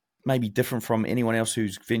maybe different from anyone else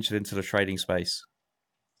who's ventured into the trading space?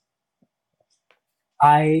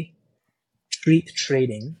 I treat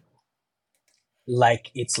trading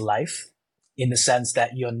like it's life, in the sense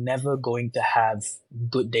that you're never going to have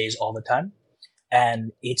good days all the time.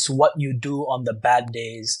 And it's what you do on the bad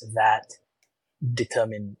days that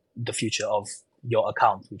determine the future of your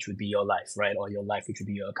account, which would be your life, right? Or your life, which would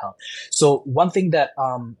be your account. So one thing that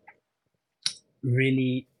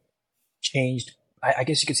really changed, I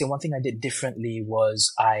guess you could say one thing I did differently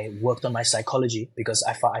was I worked on my psychology, because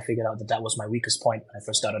I figured out that that was my weakest point when I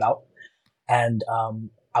first started out. And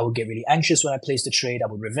I would get really anxious when I placed a trade. I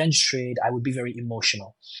would revenge trade. I would be very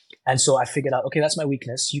emotional. And so I figured out, okay, that's my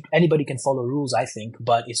weakness. Anybody can follow rules, I think,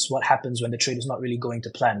 but it's what happens when the trade is not really going to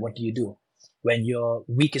plan. What do you do? When your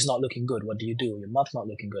week is not looking good, what do you do? Your month not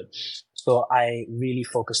looking good. So I really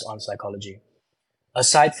focused on psychology.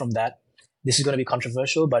 Aside from that, this is going to be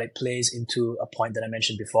controversial, but it plays into a point that I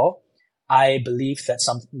mentioned before. I believe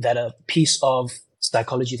that a piece of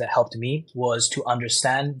psychology that helped me was to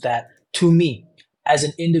understand that, to me, as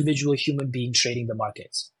an individual human being trading the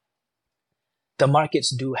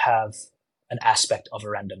markets do have an aspect of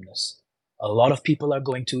randomness. A lot of people are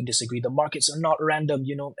going to disagree. The markets are not random.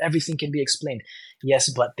 Everything can be explained. Yes,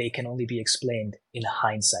 but they can only be explained in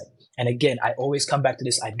hindsight. And again, I always come back to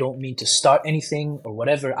this. I don't mean to start anything or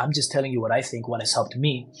whatever. I'm just telling you what I think, what has helped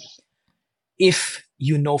me. If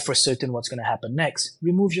you know for certain what's going to happen next,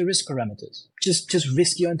 remove your risk parameters. Just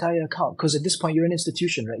risk your entire account. Because at this point, you're an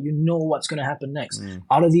institution, right? You know what's going to happen next.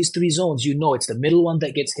 Out of these three zones, it's the middle one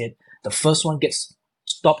that gets hit. The first one gets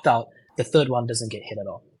stopped out. The third one doesn't get hit at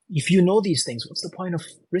all. If you know these things, what's the point of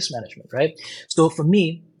risk management, right? So for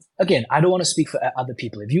me, again, I don't want to speak for other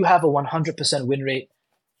people. If you have a 100% win rate,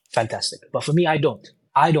 fantastic. But for me, I don't.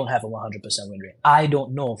 I don't have a 100% win rate. I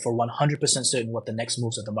don't know for 100% certain what the next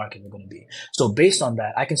moves of the market are going to be. So based on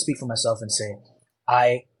that, I can speak for myself and say,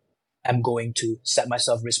 I am going to set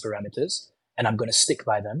myself risk parameters and I'm going to stick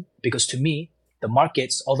by them, because to me, the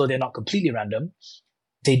markets, although they're not completely random,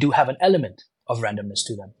 they do have an element of randomness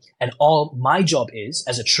to them. And all my job is,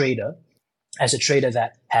 as a trader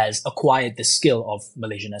that has acquired the skill of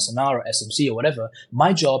Malaysian SNR or SMC or whatever,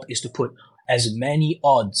 my job is to put as many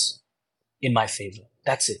odds in my favor.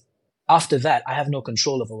 That's it. After that, I have no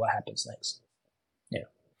control over what happens next. Yeah.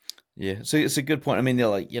 Yeah. So it's a good point. I mean, they're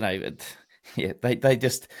like, they're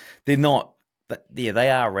not, they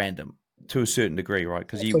are random to a certain degree, right?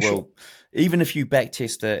 Because you will, sure, even if you back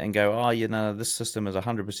test it and go, this system is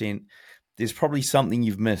 100%, there's probably something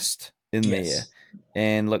you've missed in there.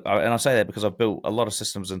 And look, and I say that because I've built a lot of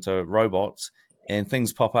systems into robots, and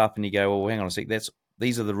things pop up and you go, well, hang on a sec,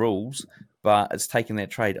 these are the rules, but it's taking that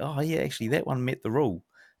trade. Oh yeah, actually that one met the rule,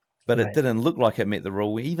 but it didn't look like it met the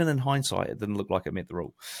rule. Even in hindsight, it didn't look like it met the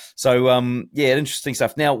rule. So interesting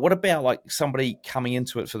stuff. Now, what about like somebody coming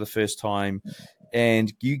into it for the first time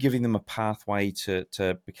and you giving them a pathway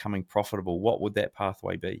to becoming profitable? What would that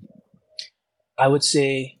pathway be? I would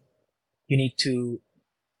say you need to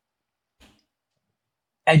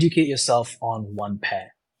educate yourself on one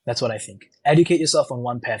pair. That's what I think. Educate yourself on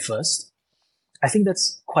one pair first. I think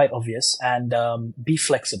that's quite obvious, and be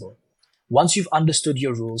flexible. Once you've understood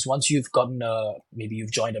your rules, once you've gotten maybe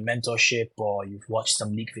you've joined a mentorship or you've watched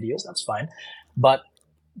some leak videos, that's fine. But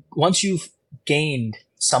once you've gained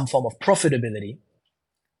some form of profitability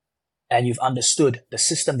and you've understood the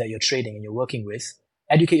system that you're trading and you're working with,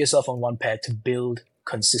 educate yourself on one pair to build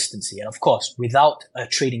consistency. And of course, without a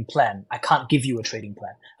trading plan, I can't give you a trading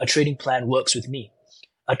plan. A trading plan works with me.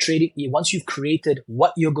 Once you've created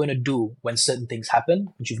what you're going to do when certain things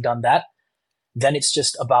happen, once you've done that, then it's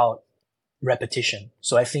just about repetition.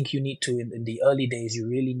 So I think you need to, in the early days, you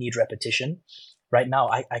really need repetition. Right now,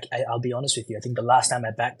 I'll be honest with you. I think the last time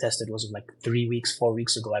I back tested was like 4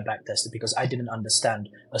 weeks ago. I back tested because I didn't understand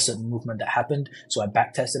a certain movement that happened. So I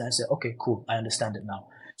back tested and I said, okay, cool. I understand it now.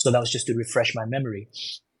 So that was just to refresh my memory.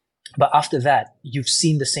 But after that, you've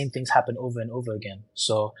seen the same things happen over and over again.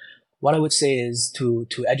 So what I would say is to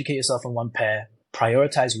educate yourself on one pair,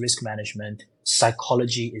 prioritize risk management.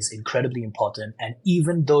 Psychology is incredibly important. And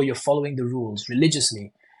even though you're following the rules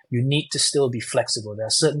religiously, you need to still be flexible. There are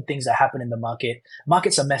certain things that happen in the market.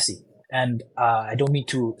 Markets are messy. And I don't mean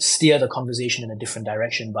to steer the conversation in a different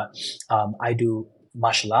direction, but I do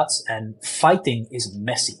martial arts, and fighting is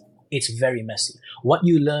messy. It's very messy. What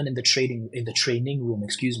you learn in the training room,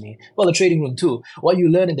 well, the trading room too. What you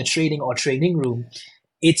learn in the trading or training room,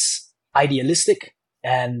 it's idealistic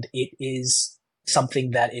and it is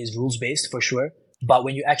something that is rules-based for sure. But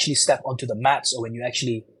when you actually step onto the mats or when you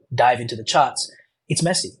actually dive into the charts, it's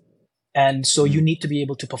messy. And so you need to be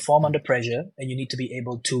able to perform under pressure, and you need to be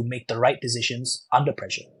able to make the right decisions under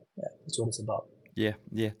pressure. Yeah, that's what it's about. Yeah,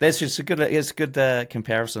 yeah, that's just a good. It's a good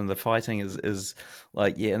comparison. The fighting is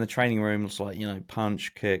like, yeah, in the training room, it's like,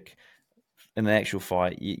 punch, kick. In an actual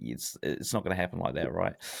fight, it's not going to happen like that,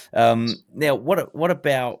 right? Now, what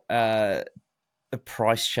about the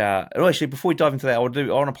price chart? Oh, actually, before we dive into that, I want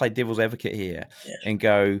to play devil's advocate here Yeah. and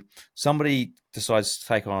go. Somebody decides to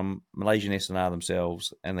take on Malaysian SNR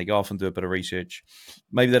themselves, and they go off and do a bit of research.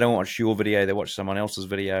 Maybe they don't watch your video; they watch someone else's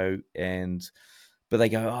video, but they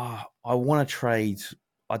go, "Oh, I want to trade.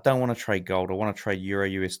 I don't want to trade gold. I want to trade euro,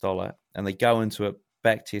 US dollar." And they go into it,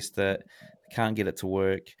 back test it, can't get it to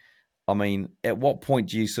work. I mean, at what point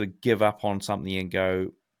do you sort of give up on something and go,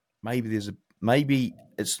 maybe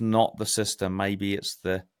it's not the system, maybe it's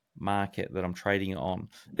the market that I'm trading it on.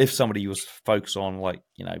 If somebody was focused on, like,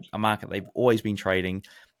 a market they've always been trading,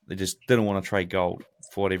 they just didn't want to trade gold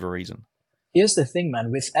for whatever reason. Here's the thing,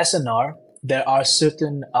 man. With SNR, there are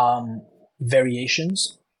certain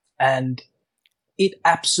variations, and it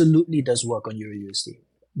absolutely does work on Euro USD.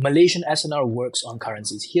 Malaysian SNR works on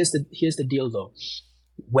currencies. Here's the deal, though.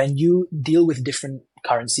 When you deal with different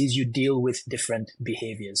currencies, you deal with different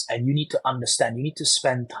behaviors, and you need to understand. You need to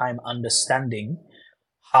spend time understanding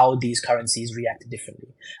how these currencies react differently.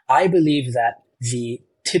 I believe that the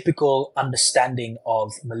typical understanding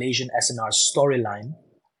of Malaysian SNR storyline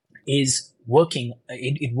is working.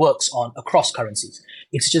 It works on across currencies.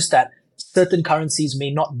 It's just that certain currencies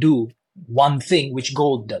may not do one thing which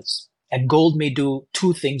gold does, and gold may do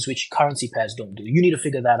two things which currency pairs don't do. You need to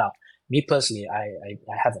figure that out. Me personally,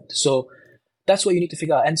 I haven't. So that's what you need to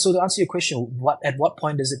figure out. And so to answer your question, at what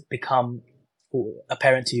point does it become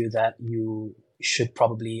apparent to you that you should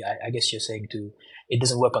probably, I guess you're saying it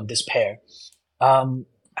doesn't work on this pair.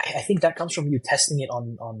 I think that comes from you testing it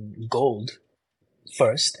on gold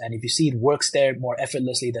first. And if you see it works there more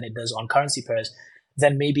effortlessly than it does on currency pairs,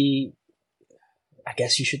 then maybe, I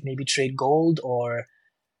guess you should maybe trade gold, or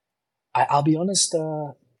I'll be honest,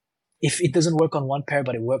 if it doesn't work on one pair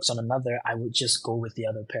but it works on another, I would just go with the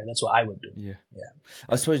other pair. That's what I would do. Yeah. Yeah.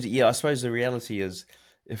 I suppose the reality is,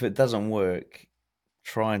 if it doesn't work,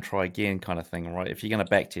 try again, kind of thing, right? If you're going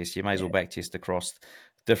to backtest, you may as well backtest across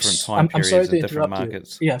different time periods and different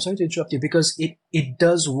markets. Yeah, I'm sorry to interrupt you, because it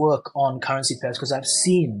does work on currency pairs, because I've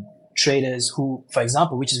seen traders who, for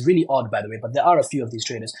example, which is really odd, by the way, but there are a few of these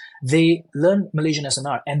traders, they learn Malaysian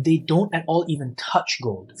SNR and they don't at all even touch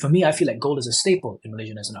gold. For me, I feel like gold is a staple in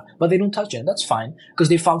Malaysian SNR, but they don't touch it. And that's fine, because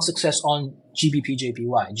they found success on GBP,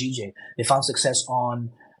 JPY, GJ. They found success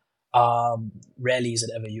on rarely is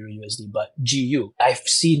it ever Euro USD, but GU. I've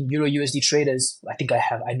seen Euro USD traders.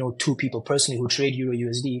 I know two people personally who trade Euro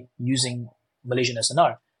USD using Malaysian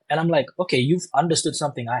SNR. And I'm like, okay, you've understood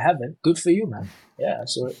something I haven't. Good for you, man. Yeah.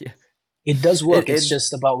 So it does work. It's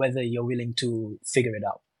just about whether you're willing to figure it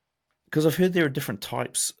out. Because I've heard there are different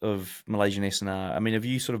types of Malaysian SNR. I mean, have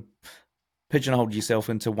you sort of pigeonholed yourself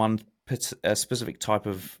into a specific type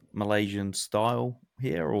of Malaysian style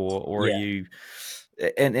here, or are you?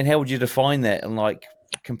 And how would you define that, and like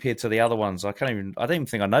compared to the other ones? I don't even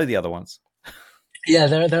think I know the other ones. Yeah,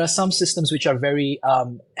 there are some systems which are very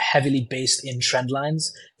heavily based in trend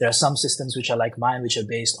lines. There are some systems which are like mine, which are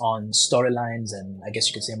based on storylines, and I guess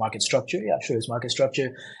you could say market structure. Yeah, sure, it's market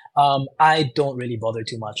structure. I don't really bother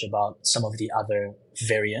too much about some of the other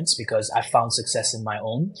variants because I found success in my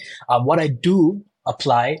own. What I do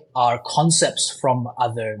apply are concepts from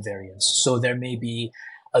other variants. So there may be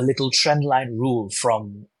a little trendline rule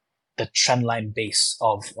from the trendline base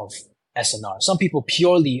of SNR. Some people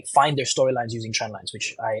purely find their storylines using trendlines,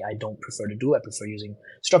 which I don't prefer to do. I prefer using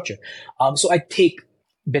structure. So I take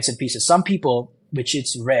bits and pieces. Some people, which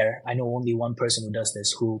it's rare, I know only one person who does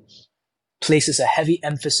this, who places a heavy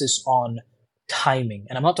emphasis on timing.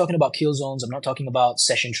 And I'm not talking about kill zones. I'm not talking about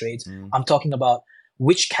session trades. I'm talking about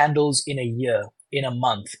which candles in a year, in a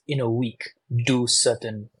month, in a week do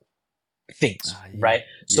certain things, right?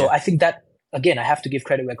 So I think that, again, I have to give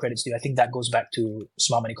credit where credit's due. I think that goes back to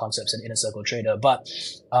Smart Money Concepts and Inner Circle Trader. But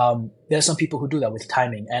there are some people who do that with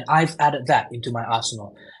timing, and I've added that into my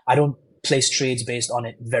arsenal. I don't place trades based on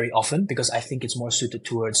it very often because I think it's more suited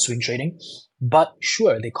towards swing trading. But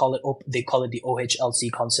sure, they call it the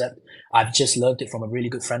OHLC concept. I've just learned it from a really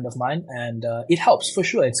good friend of mine, and it helps for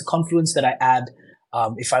sure. It's a confluence that I add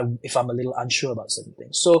if I'm a little unsure about certain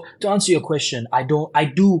things. So to answer your question, I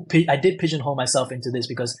did pigeonhole myself into this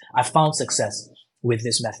because I found success with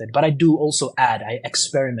this method, but I do also I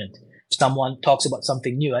experiment. Someone talks about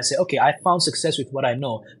something new. I say, okay, I found success with what I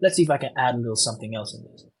know. Let's see if I can add a little something else in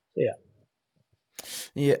this. So, yeah.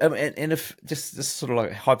 Yeah, and if just this sort of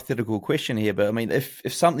like a hypothetical question here, but I mean, if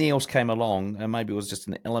something else came along and maybe it was just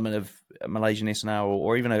an element of Malaysian SNR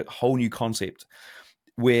or even a whole new concept,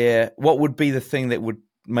 what would be the thing that would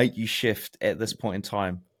make you shift at this point in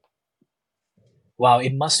time? Wow,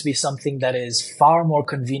 it must be something that is far more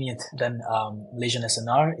convenient than Malaysian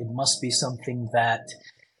SNR. It must be something that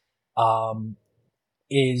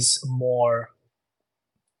is more.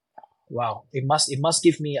 Wow, it must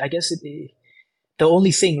give me. I guess the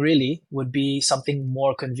only thing really would be something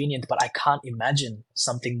more convenient, but I can't imagine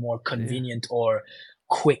something more convenient or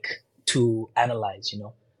quick to analyze.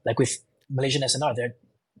 Like with Malaysian SNR, there are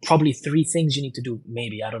probably three things you need to do.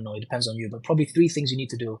 Maybe, I don't know. It depends on you, but probably three things you need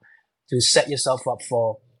to do to set yourself up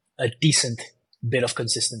for a decent bit of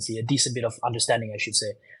consistency, a decent bit of understanding, I should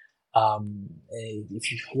say.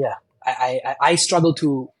 I struggle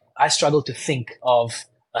to think of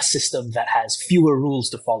a system that has fewer rules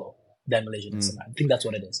to follow than Malaysian SMR. I think that's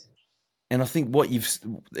what it is. And I think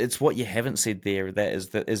it's what you haven't said there that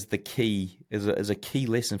is the key, is a key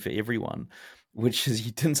lesson for everyone, which is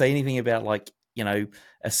you didn't say anything about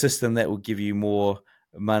a system that will give you more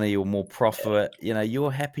money or more profit.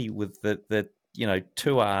 You're happy with the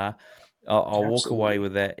 2R. I'll walk away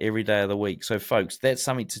with that every day of the week. So folks, that's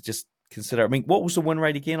something to just consider. I mean, what was the win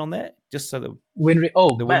rate again on that? Just so the win rate.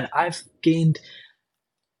 I've gained.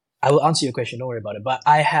 I will answer your question. Don't worry about it. But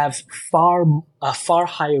I have a far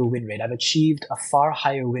higher win rate. I've achieved a far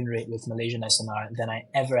higher win rate with Malaysian SNR than I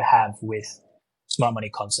ever have with smart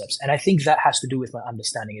money concepts. And I think that has to do with my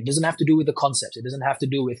understanding. It doesn't have to do with the concepts. It doesn't have to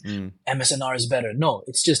do with MSNR is better. No,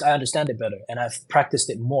 it's just I understand it better and I've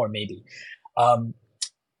practiced it more maybe. 85%.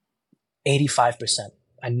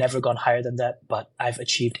 I've never gone higher than that, but I've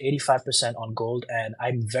achieved 85% on gold. And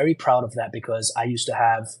I'm very proud of that because I used to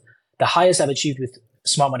have the highest I've achieved with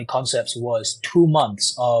smart money concepts was 2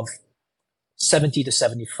 months of 70 to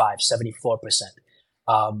 75, 74%.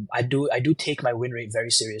 I do take my win rate very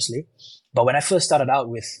seriously. But when I first started out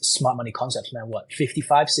with smart money concepts, man,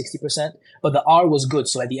 55, 60%? But the R was good.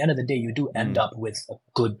 So at the end of the day, you do end up with a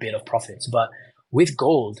good bit of profits. But with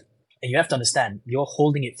gold, and you have to understand, you're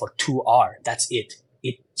holding it for 2R. That's it.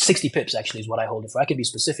 60 pips actually is what I hold it for. I can be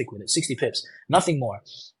specific with it. 60 pips, nothing more.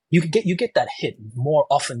 You get that hit more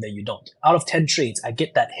often than you don't. Out of 10 trades, I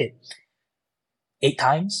get that hit 8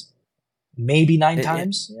 times, maybe 9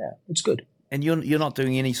 times. Yeah, it's good. And you're not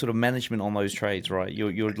doing any sort of management on those trades, right?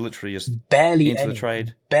 You're literally just barely into any, the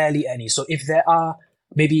trade. Barely any. So if there are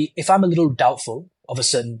if I'm a little doubtful of a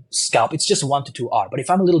certain scalp, it's just 1 to 2R. But if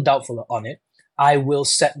I'm a little doubtful on it, I will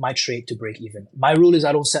set my trade to break even. My rule is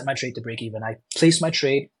I don't set my trade to break even. I place my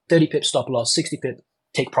trade, 30 pip stop loss, 60 pip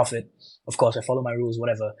take profit. Of course, I follow my rules,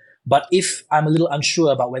 whatever. But if I'm a little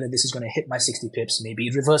unsure about whether this is going to hit my 60 pips, maybe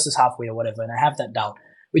it reverses halfway or whatever, and I have that doubt,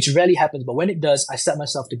 which rarely happens. But when it does, I set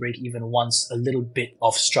myself to break even once a little bit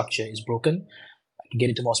of structure is broken. I can get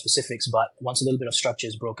into more specifics, but once a little bit of structure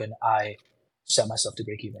is broken, I set myself to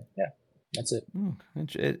break even. Yeah, that's it.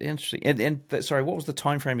 Interesting. And sorry, what was the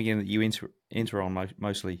time frame again that you enter on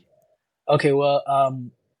mostly? Okay, well,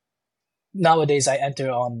 nowadays I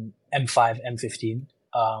enter on M5, M15.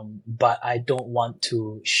 But I don't want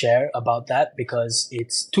to share about that because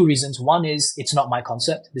it's 2 reasons. One is it's not my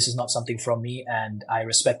concept. This is not something from me, and I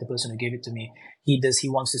respect the person who gave it to me. He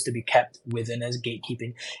wants this to be kept within his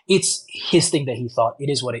gatekeeping. It's his thing that he thought. It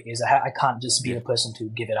is what it is. I can't just be the person to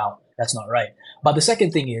give it out. That's not right. But the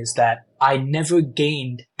second thing is that I never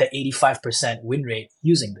gained the 85% win rate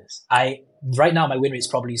using this. Right now my win rate is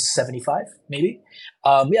probably 75, maybe.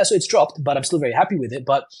 So it's dropped, but I'm still very happy with it.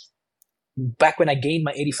 But back when I gained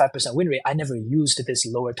my 85% win rate, I never used this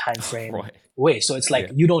lower time frame way. So it's like,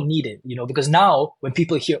 you don't need it, because now when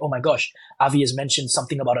people hear, oh my gosh, Avi has mentioned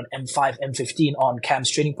something about an M5, M15 on Cam's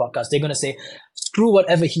trading podcast, they're going to say, screw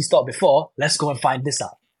whatever he's thought before. Let's go and find this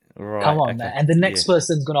out. Right, come on, man. And the next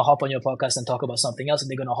person's going to hop on your podcast and talk about something else, and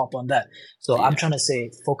they're going to hop on that. So I'm trying to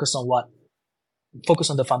say, focus on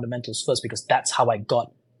the fundamentals first, because that's how I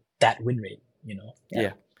got that win rate,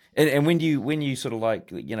 Yeah. And when you sort of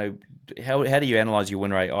like, how do you analyze your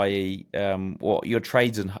win rate, i.e., what your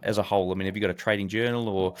trades as a whole? I mean, have you got a trading journal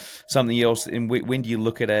or something else? And when do you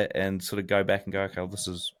look at it and sort of go back and go, okay, well, this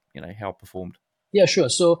is, how it performed? Yeah, sure.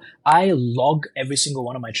 So I log every single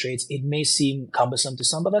one of my trades. It may seem cumbersome to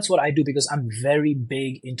some, but that's what I do because I'm very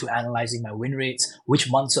big into analyzing my win rates,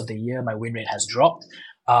 which months of the year my win rate has dropped.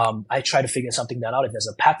 I try to figure something that out if there's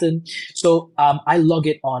a pattern. So I log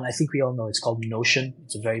it on, I think we all know it's called Notion.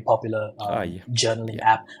 It's a very popular journaling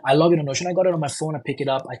app. I log it on Notion. I got it on my phone. I pick it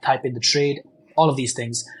up. I type in the trade. All of these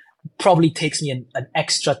things probably takes me an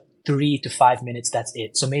extra 3 to 5 minutes. That's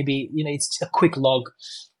it. So maybe, it's a quick log.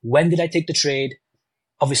 When did I take the trade?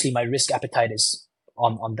 Obviously, my risk appetite is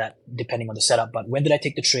on that, depending on the setup. But when did I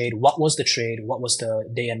take the trade? What was the trade? What was the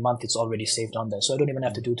day and month? It's already saved on there. So I don't even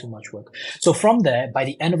have to do too much work. So from there, by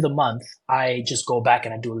the end of the month, I just go back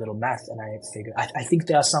and I do a little math and I figure, I think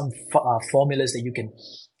there are some formulas that you can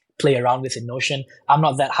play around with in Notion. I'm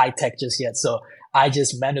not that high tech just yet. So I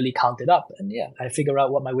just manually count it up and I figure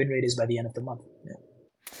out what my win rate is by the end of the month. Yeah.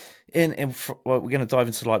 Well, we're going to dive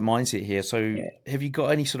into like mindset here. So have you got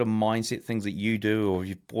any sort of mindset things that you do or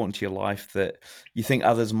you've brought into your life that you think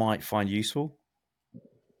others might find useful?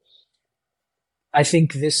 I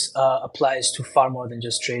think this applies to far more than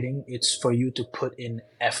just trading. It's for you to put in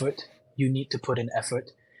effort. You need to put in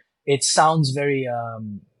effort. It sounds very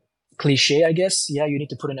cliche, I guess. Yeah, you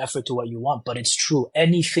need to put in effort to what you want, but it's true.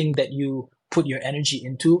 Anything that you put your energy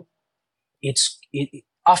into,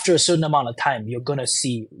 after a certain amount of time, you're going to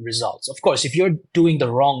see results. Of course, if you're doing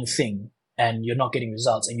the wrong thing and you're not getting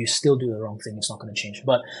results and you still do the wrong thing, it's not going to change.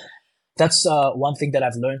 But that's one thing that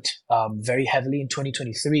I've learned very heavily in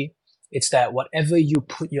 2023. It's that whatever you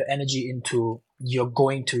put your energy into, you're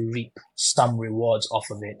going to reap some rewards off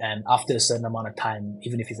of it. And after a certain amount of time,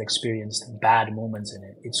 even if you've experienced bad moments in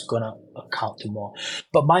it, it's going to account to more.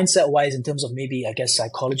 But mindset-wise, in terms of maybe, I guess,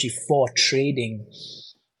 psychology for trading,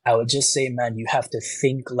 I would just say, man, you have to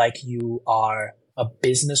think like you are a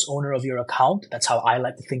business owner of your account. That's how I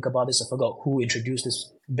like to think about this. I forgot who introduced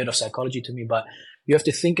this bit of psychology to me, but you have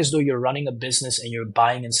to think as though you're running a business and you're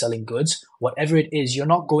buying and selling goods. Whatever it is, you're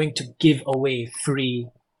not going to give away free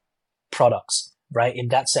products, right? In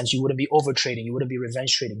that sense, you wouldn't be over trading. You wouldn't be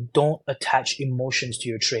revenge trading. Don't attach emotions to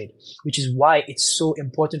your trade, which is why it's so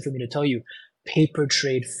important for me to tell you, paper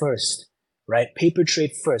trade first, right? Paper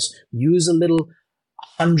trade first. Use a little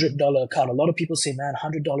 $100 account. A lot of people say, man,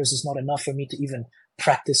 $100 is not enough for me to even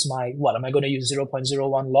practice what am I going to use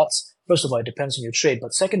 0.01 lots? First of all, it depends on your trade.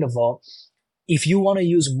 But second of all, if you want to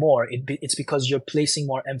use more, it's because you're placing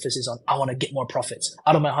more emphasis on, I want to get more profits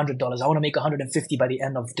out of my $100. I want to make 150 by the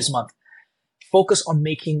end of this month. Focus on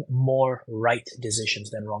making more right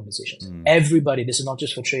decisions than wrong decisions. Everybody, this is not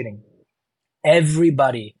just for trading.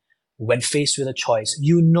 Everybody, when faced with a choice,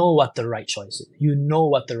 you know what the right choice is. You know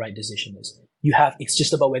what the right decision is. It's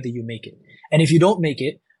just about whether you make it. And if you don't make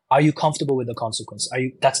it, are you comfortable with the consequence?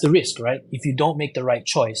 That's the risk, right? If you don't make the right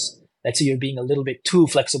choice, let's say you're being a little bit too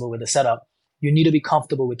flexible with the setup, you need to be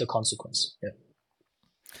comfortable with the consequence. Yeah.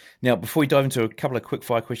 Now, before we dive into a couple of quick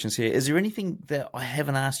fire questions here, is there anything that I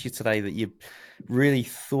haven't asked you today that you really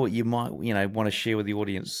thought you might, want to share with the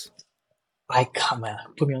audience? I can't, man.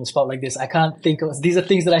 Put me on the spot like this. I can't think of. These are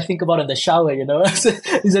things that I think about in the shower.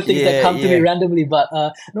 These are things that come to me randomly. But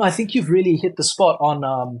no, I think you've really hit the spot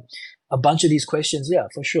on a bunch of these questions. Yeah,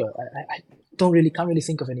 for sure. I can't really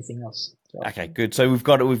think of anything else. So. Okay, good. So we've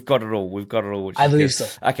got it all. We've got it all. I believe so.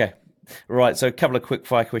 Okay, right. So a couple of quick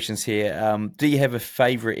fire questions here. Do you have a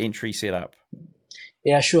favorite entry setup?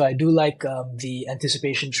 Yeah, sure. I do like the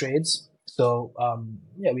anticipation trades. So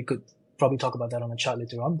we could probably talk about that on the chart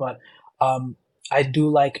later on, but. I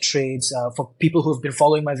do like trades for people who have been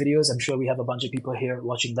following my videos. I'm sure we have a bunch of people here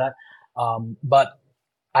watching that. But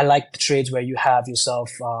I like the trades where you have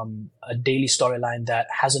yourself a daily storyline that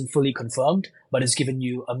hasn't fully confirmed, but it's given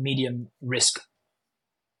you a medium risk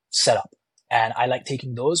setup. And I like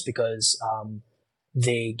taking those because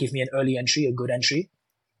they give me an early entry, a good entry.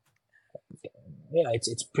 Yeah,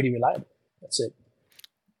 it's pretty reliable. That's it.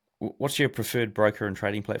 What's your preferred broker and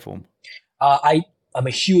trading platform? I'm a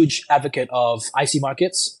huge advocate of IC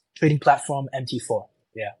Markets, trading platform MT4.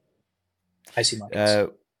 Yeah, IC Markets.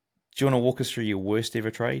 Do you want to walk us through your worst ever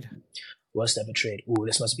trade? Worst ever trade. Ooh,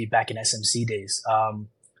 this must be back in SMC days.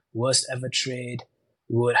 Worst ever trade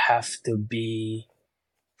would have to be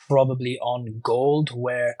probably on gold,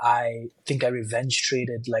 where I think I revenge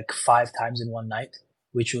traded like 5 times in one night,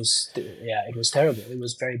 which was, it was terrible. It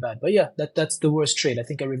was very bad. But yeah, that's the worst trade. I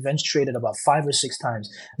think I revenge traded about 5 or 6 times.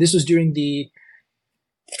 This was during the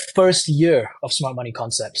first year of Smart Money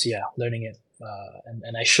Concepts, learning it.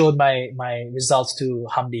 And I showed my results to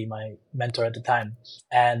Hamdi, my mentor at the time.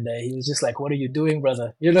 And he was just like, what are you doing,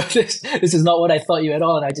 brother? This is not what I thought you at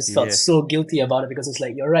all. And I just felt so guilty about it because it's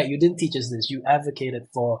like, you're right. You didn't teach us this. You advocated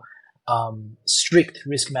for strict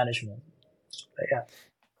risk management. But yeah.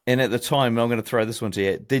 And at the time, I'm going to throw this one to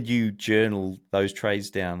you. Did you journal those trades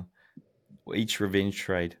down, each revenge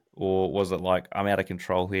trade? Or was it like, I'm out of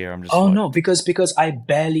control here? No, because I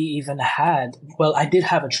barely even had, I did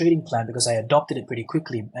have a trading plan because I adopted it pretty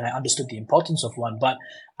quickly and I understood the importance of one, but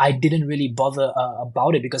I didn't really bother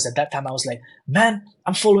about it because at that time I was like, man,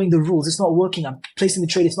 I'm following the rules. It's not working. I'm placing the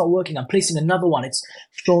trade. It's not working. I'm placing another one. It's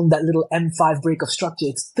shown that little M5 break of structure.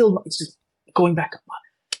 It's still not, it's just going back.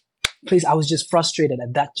 place, I was just frustrated,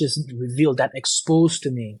 and that just revealed, that exposed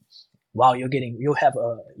to me, wow, you have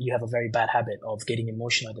a very bad habit of getting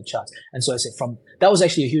emotional at the charts. And so I said, that was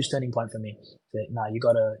actually a huge turning point for me. That now you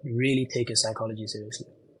gotta really take your psychology seriously.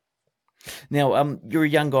 Now, you're a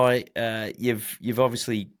young guy. You've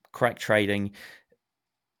obviously cracked trading.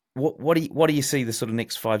 What do you see the sort of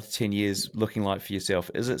next 5 to 10 years looking like for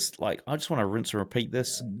yourself? Is it like, I just want to rinse and repeat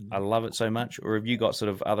this, I love it so much, or have you got sort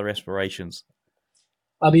of other aspirations?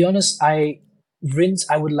 I'll be honest, I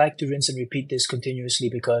would like to rinse and repeat this continuously,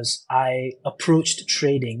 because I approached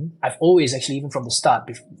trading. I've always, actually, even from the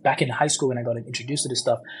start, back in high school when I got introduced to this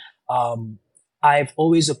stuff, I've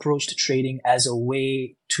always approached trading as a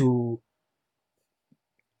way to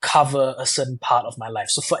cover a certain part of my life.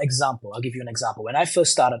 So for example, I'll give you an example. When I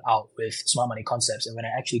first started out with Smart Money Concepts, and when I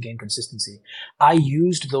actually gained consistency, I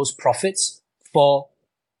used those profits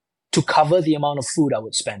to cover the amount of food I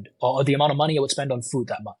would spend, or the amount of money I would spend on food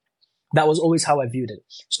that month. That was always how I viewed it.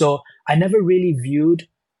 So I never really viewed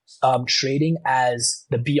trading as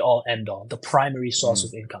the be all end all, the primary source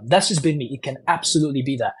of income. That's just been me. It can absolutely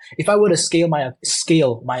be that. If I were to scale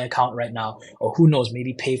my account right now, or who knows,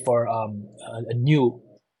 maybe pay for a new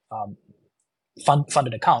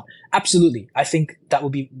funded account, absolutely, I think that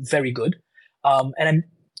would be very good.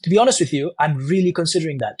 To be honest with you, I'm really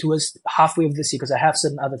considering that towards halfway of this year, because I have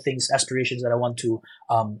certain other things, aspirations that I want to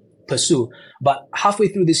pursue. But halfway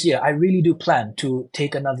through this year, I really do plan to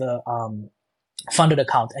take another funded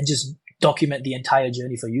account and just document the entire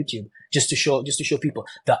journey for YouTube, just to show people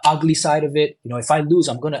the ugly side of it. If I lose,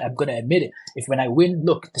 I'm gonna admit it. If when I win,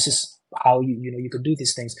 look, this is how you could do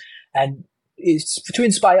these things, and it's to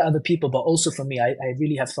inspire other people, but also for me, I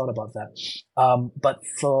really have thought about that. But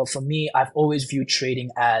for me, I've always viewed trading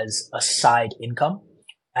as a side income,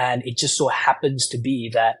 and it just so happens to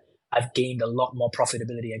be that I've gained a lot more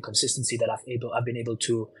profitability and consistency that I've been able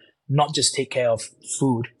to not just take care of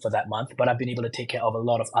food for that month, but I've been able to take care of a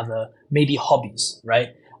lot of other, maybe hobbies, right?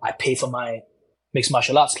 I pay for my mixed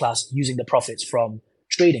martial arts class using the profits from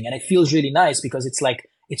trading. And it feels really nice, because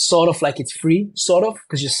it's sort of like it's free, sort of,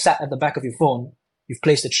 because you're sat at the back of your phone, you've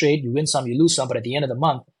placed a trade, you win some, you lose some, but at the end of the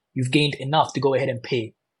month, you've gained enough to go ahead and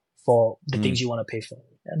pay for the things you want to pay for.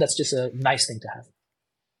 And that's just a nice thing to have.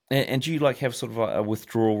 And do you have sort of a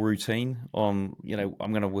withdrawal routine on,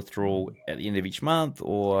 I'm going to withdraw at the end of each month,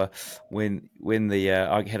 or when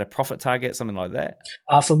I had a profit target, something like that?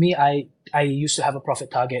 For me, I used to have a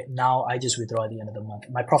profit target. Now I just withdraw at the end of the month.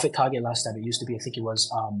 My profit target last time, it used to be, I think it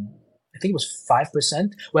was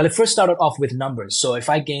 5%. Well, it first started off with numbers. So if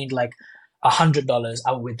I gained $100,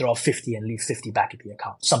 I would withdraw 50 and leave 50 back at the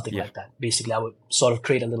account, something like that. Basically, I would sort of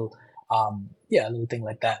create a little thing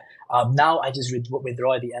like that. Now I just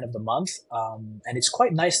withdraw at the end of the month. And it's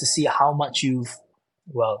quite nice to see how much you've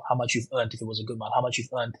earned, if it was a good month, how much you've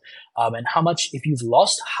earned, and how much, if you've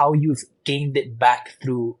lost, how you've gained it back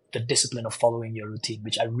through the discipline of following your routine,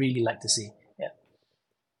 which I really like to see. Yeah.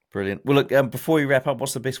 Brilliant. Well, look, before we wrap up,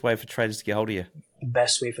 what's the best way for traders to get hold of you? The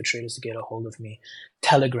best way for traders to get a hold of me?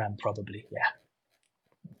 Telegram, probably. Yeah.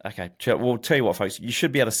 Okay, well, tell you what, folks, you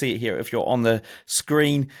should be able to see it here if you're on the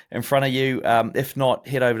screen in front of you. If not,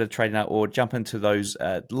 head over to Trading Nut or jump into those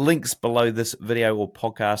links below this video or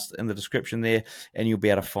podcast in the description there, and you'll be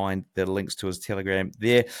able to find the links to his Telegram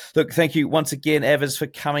there. Look, thank you once again, Avs, for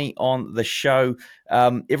coming on the show.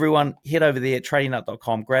 Everyone, head over there,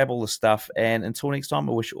 tradingnut.com, grab all the stuff, and until next time,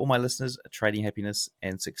 I wish all my listeners trading happiness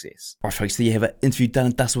and success. All right, folks, there you have an interview done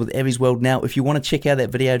and dusted with Avesworld. Now, if you want to check out that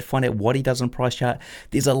video to find out what he does on price chart,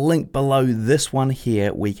 there's a link below this one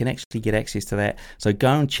here where you can actually get access to that. So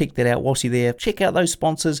go and check that out. Whilst you're there, check out those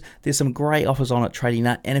sponsors. There's some great offers on at Trading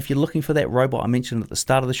Nut. And if you're looking for that robot I mentioned at the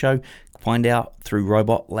start of the show, find out through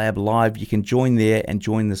Robot Lab Live. You can join there and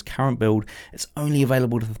join this current build. It's only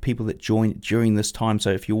available to the people that join during this time.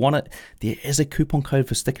 So if you want it, there is a coupon code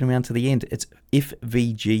for sticking around to the end. It's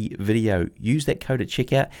FVG Video. Use that code at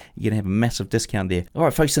checkout. You're going to have a massive discount there. All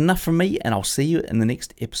right, folks, enough from me, and I'll see you in the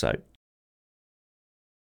next episode.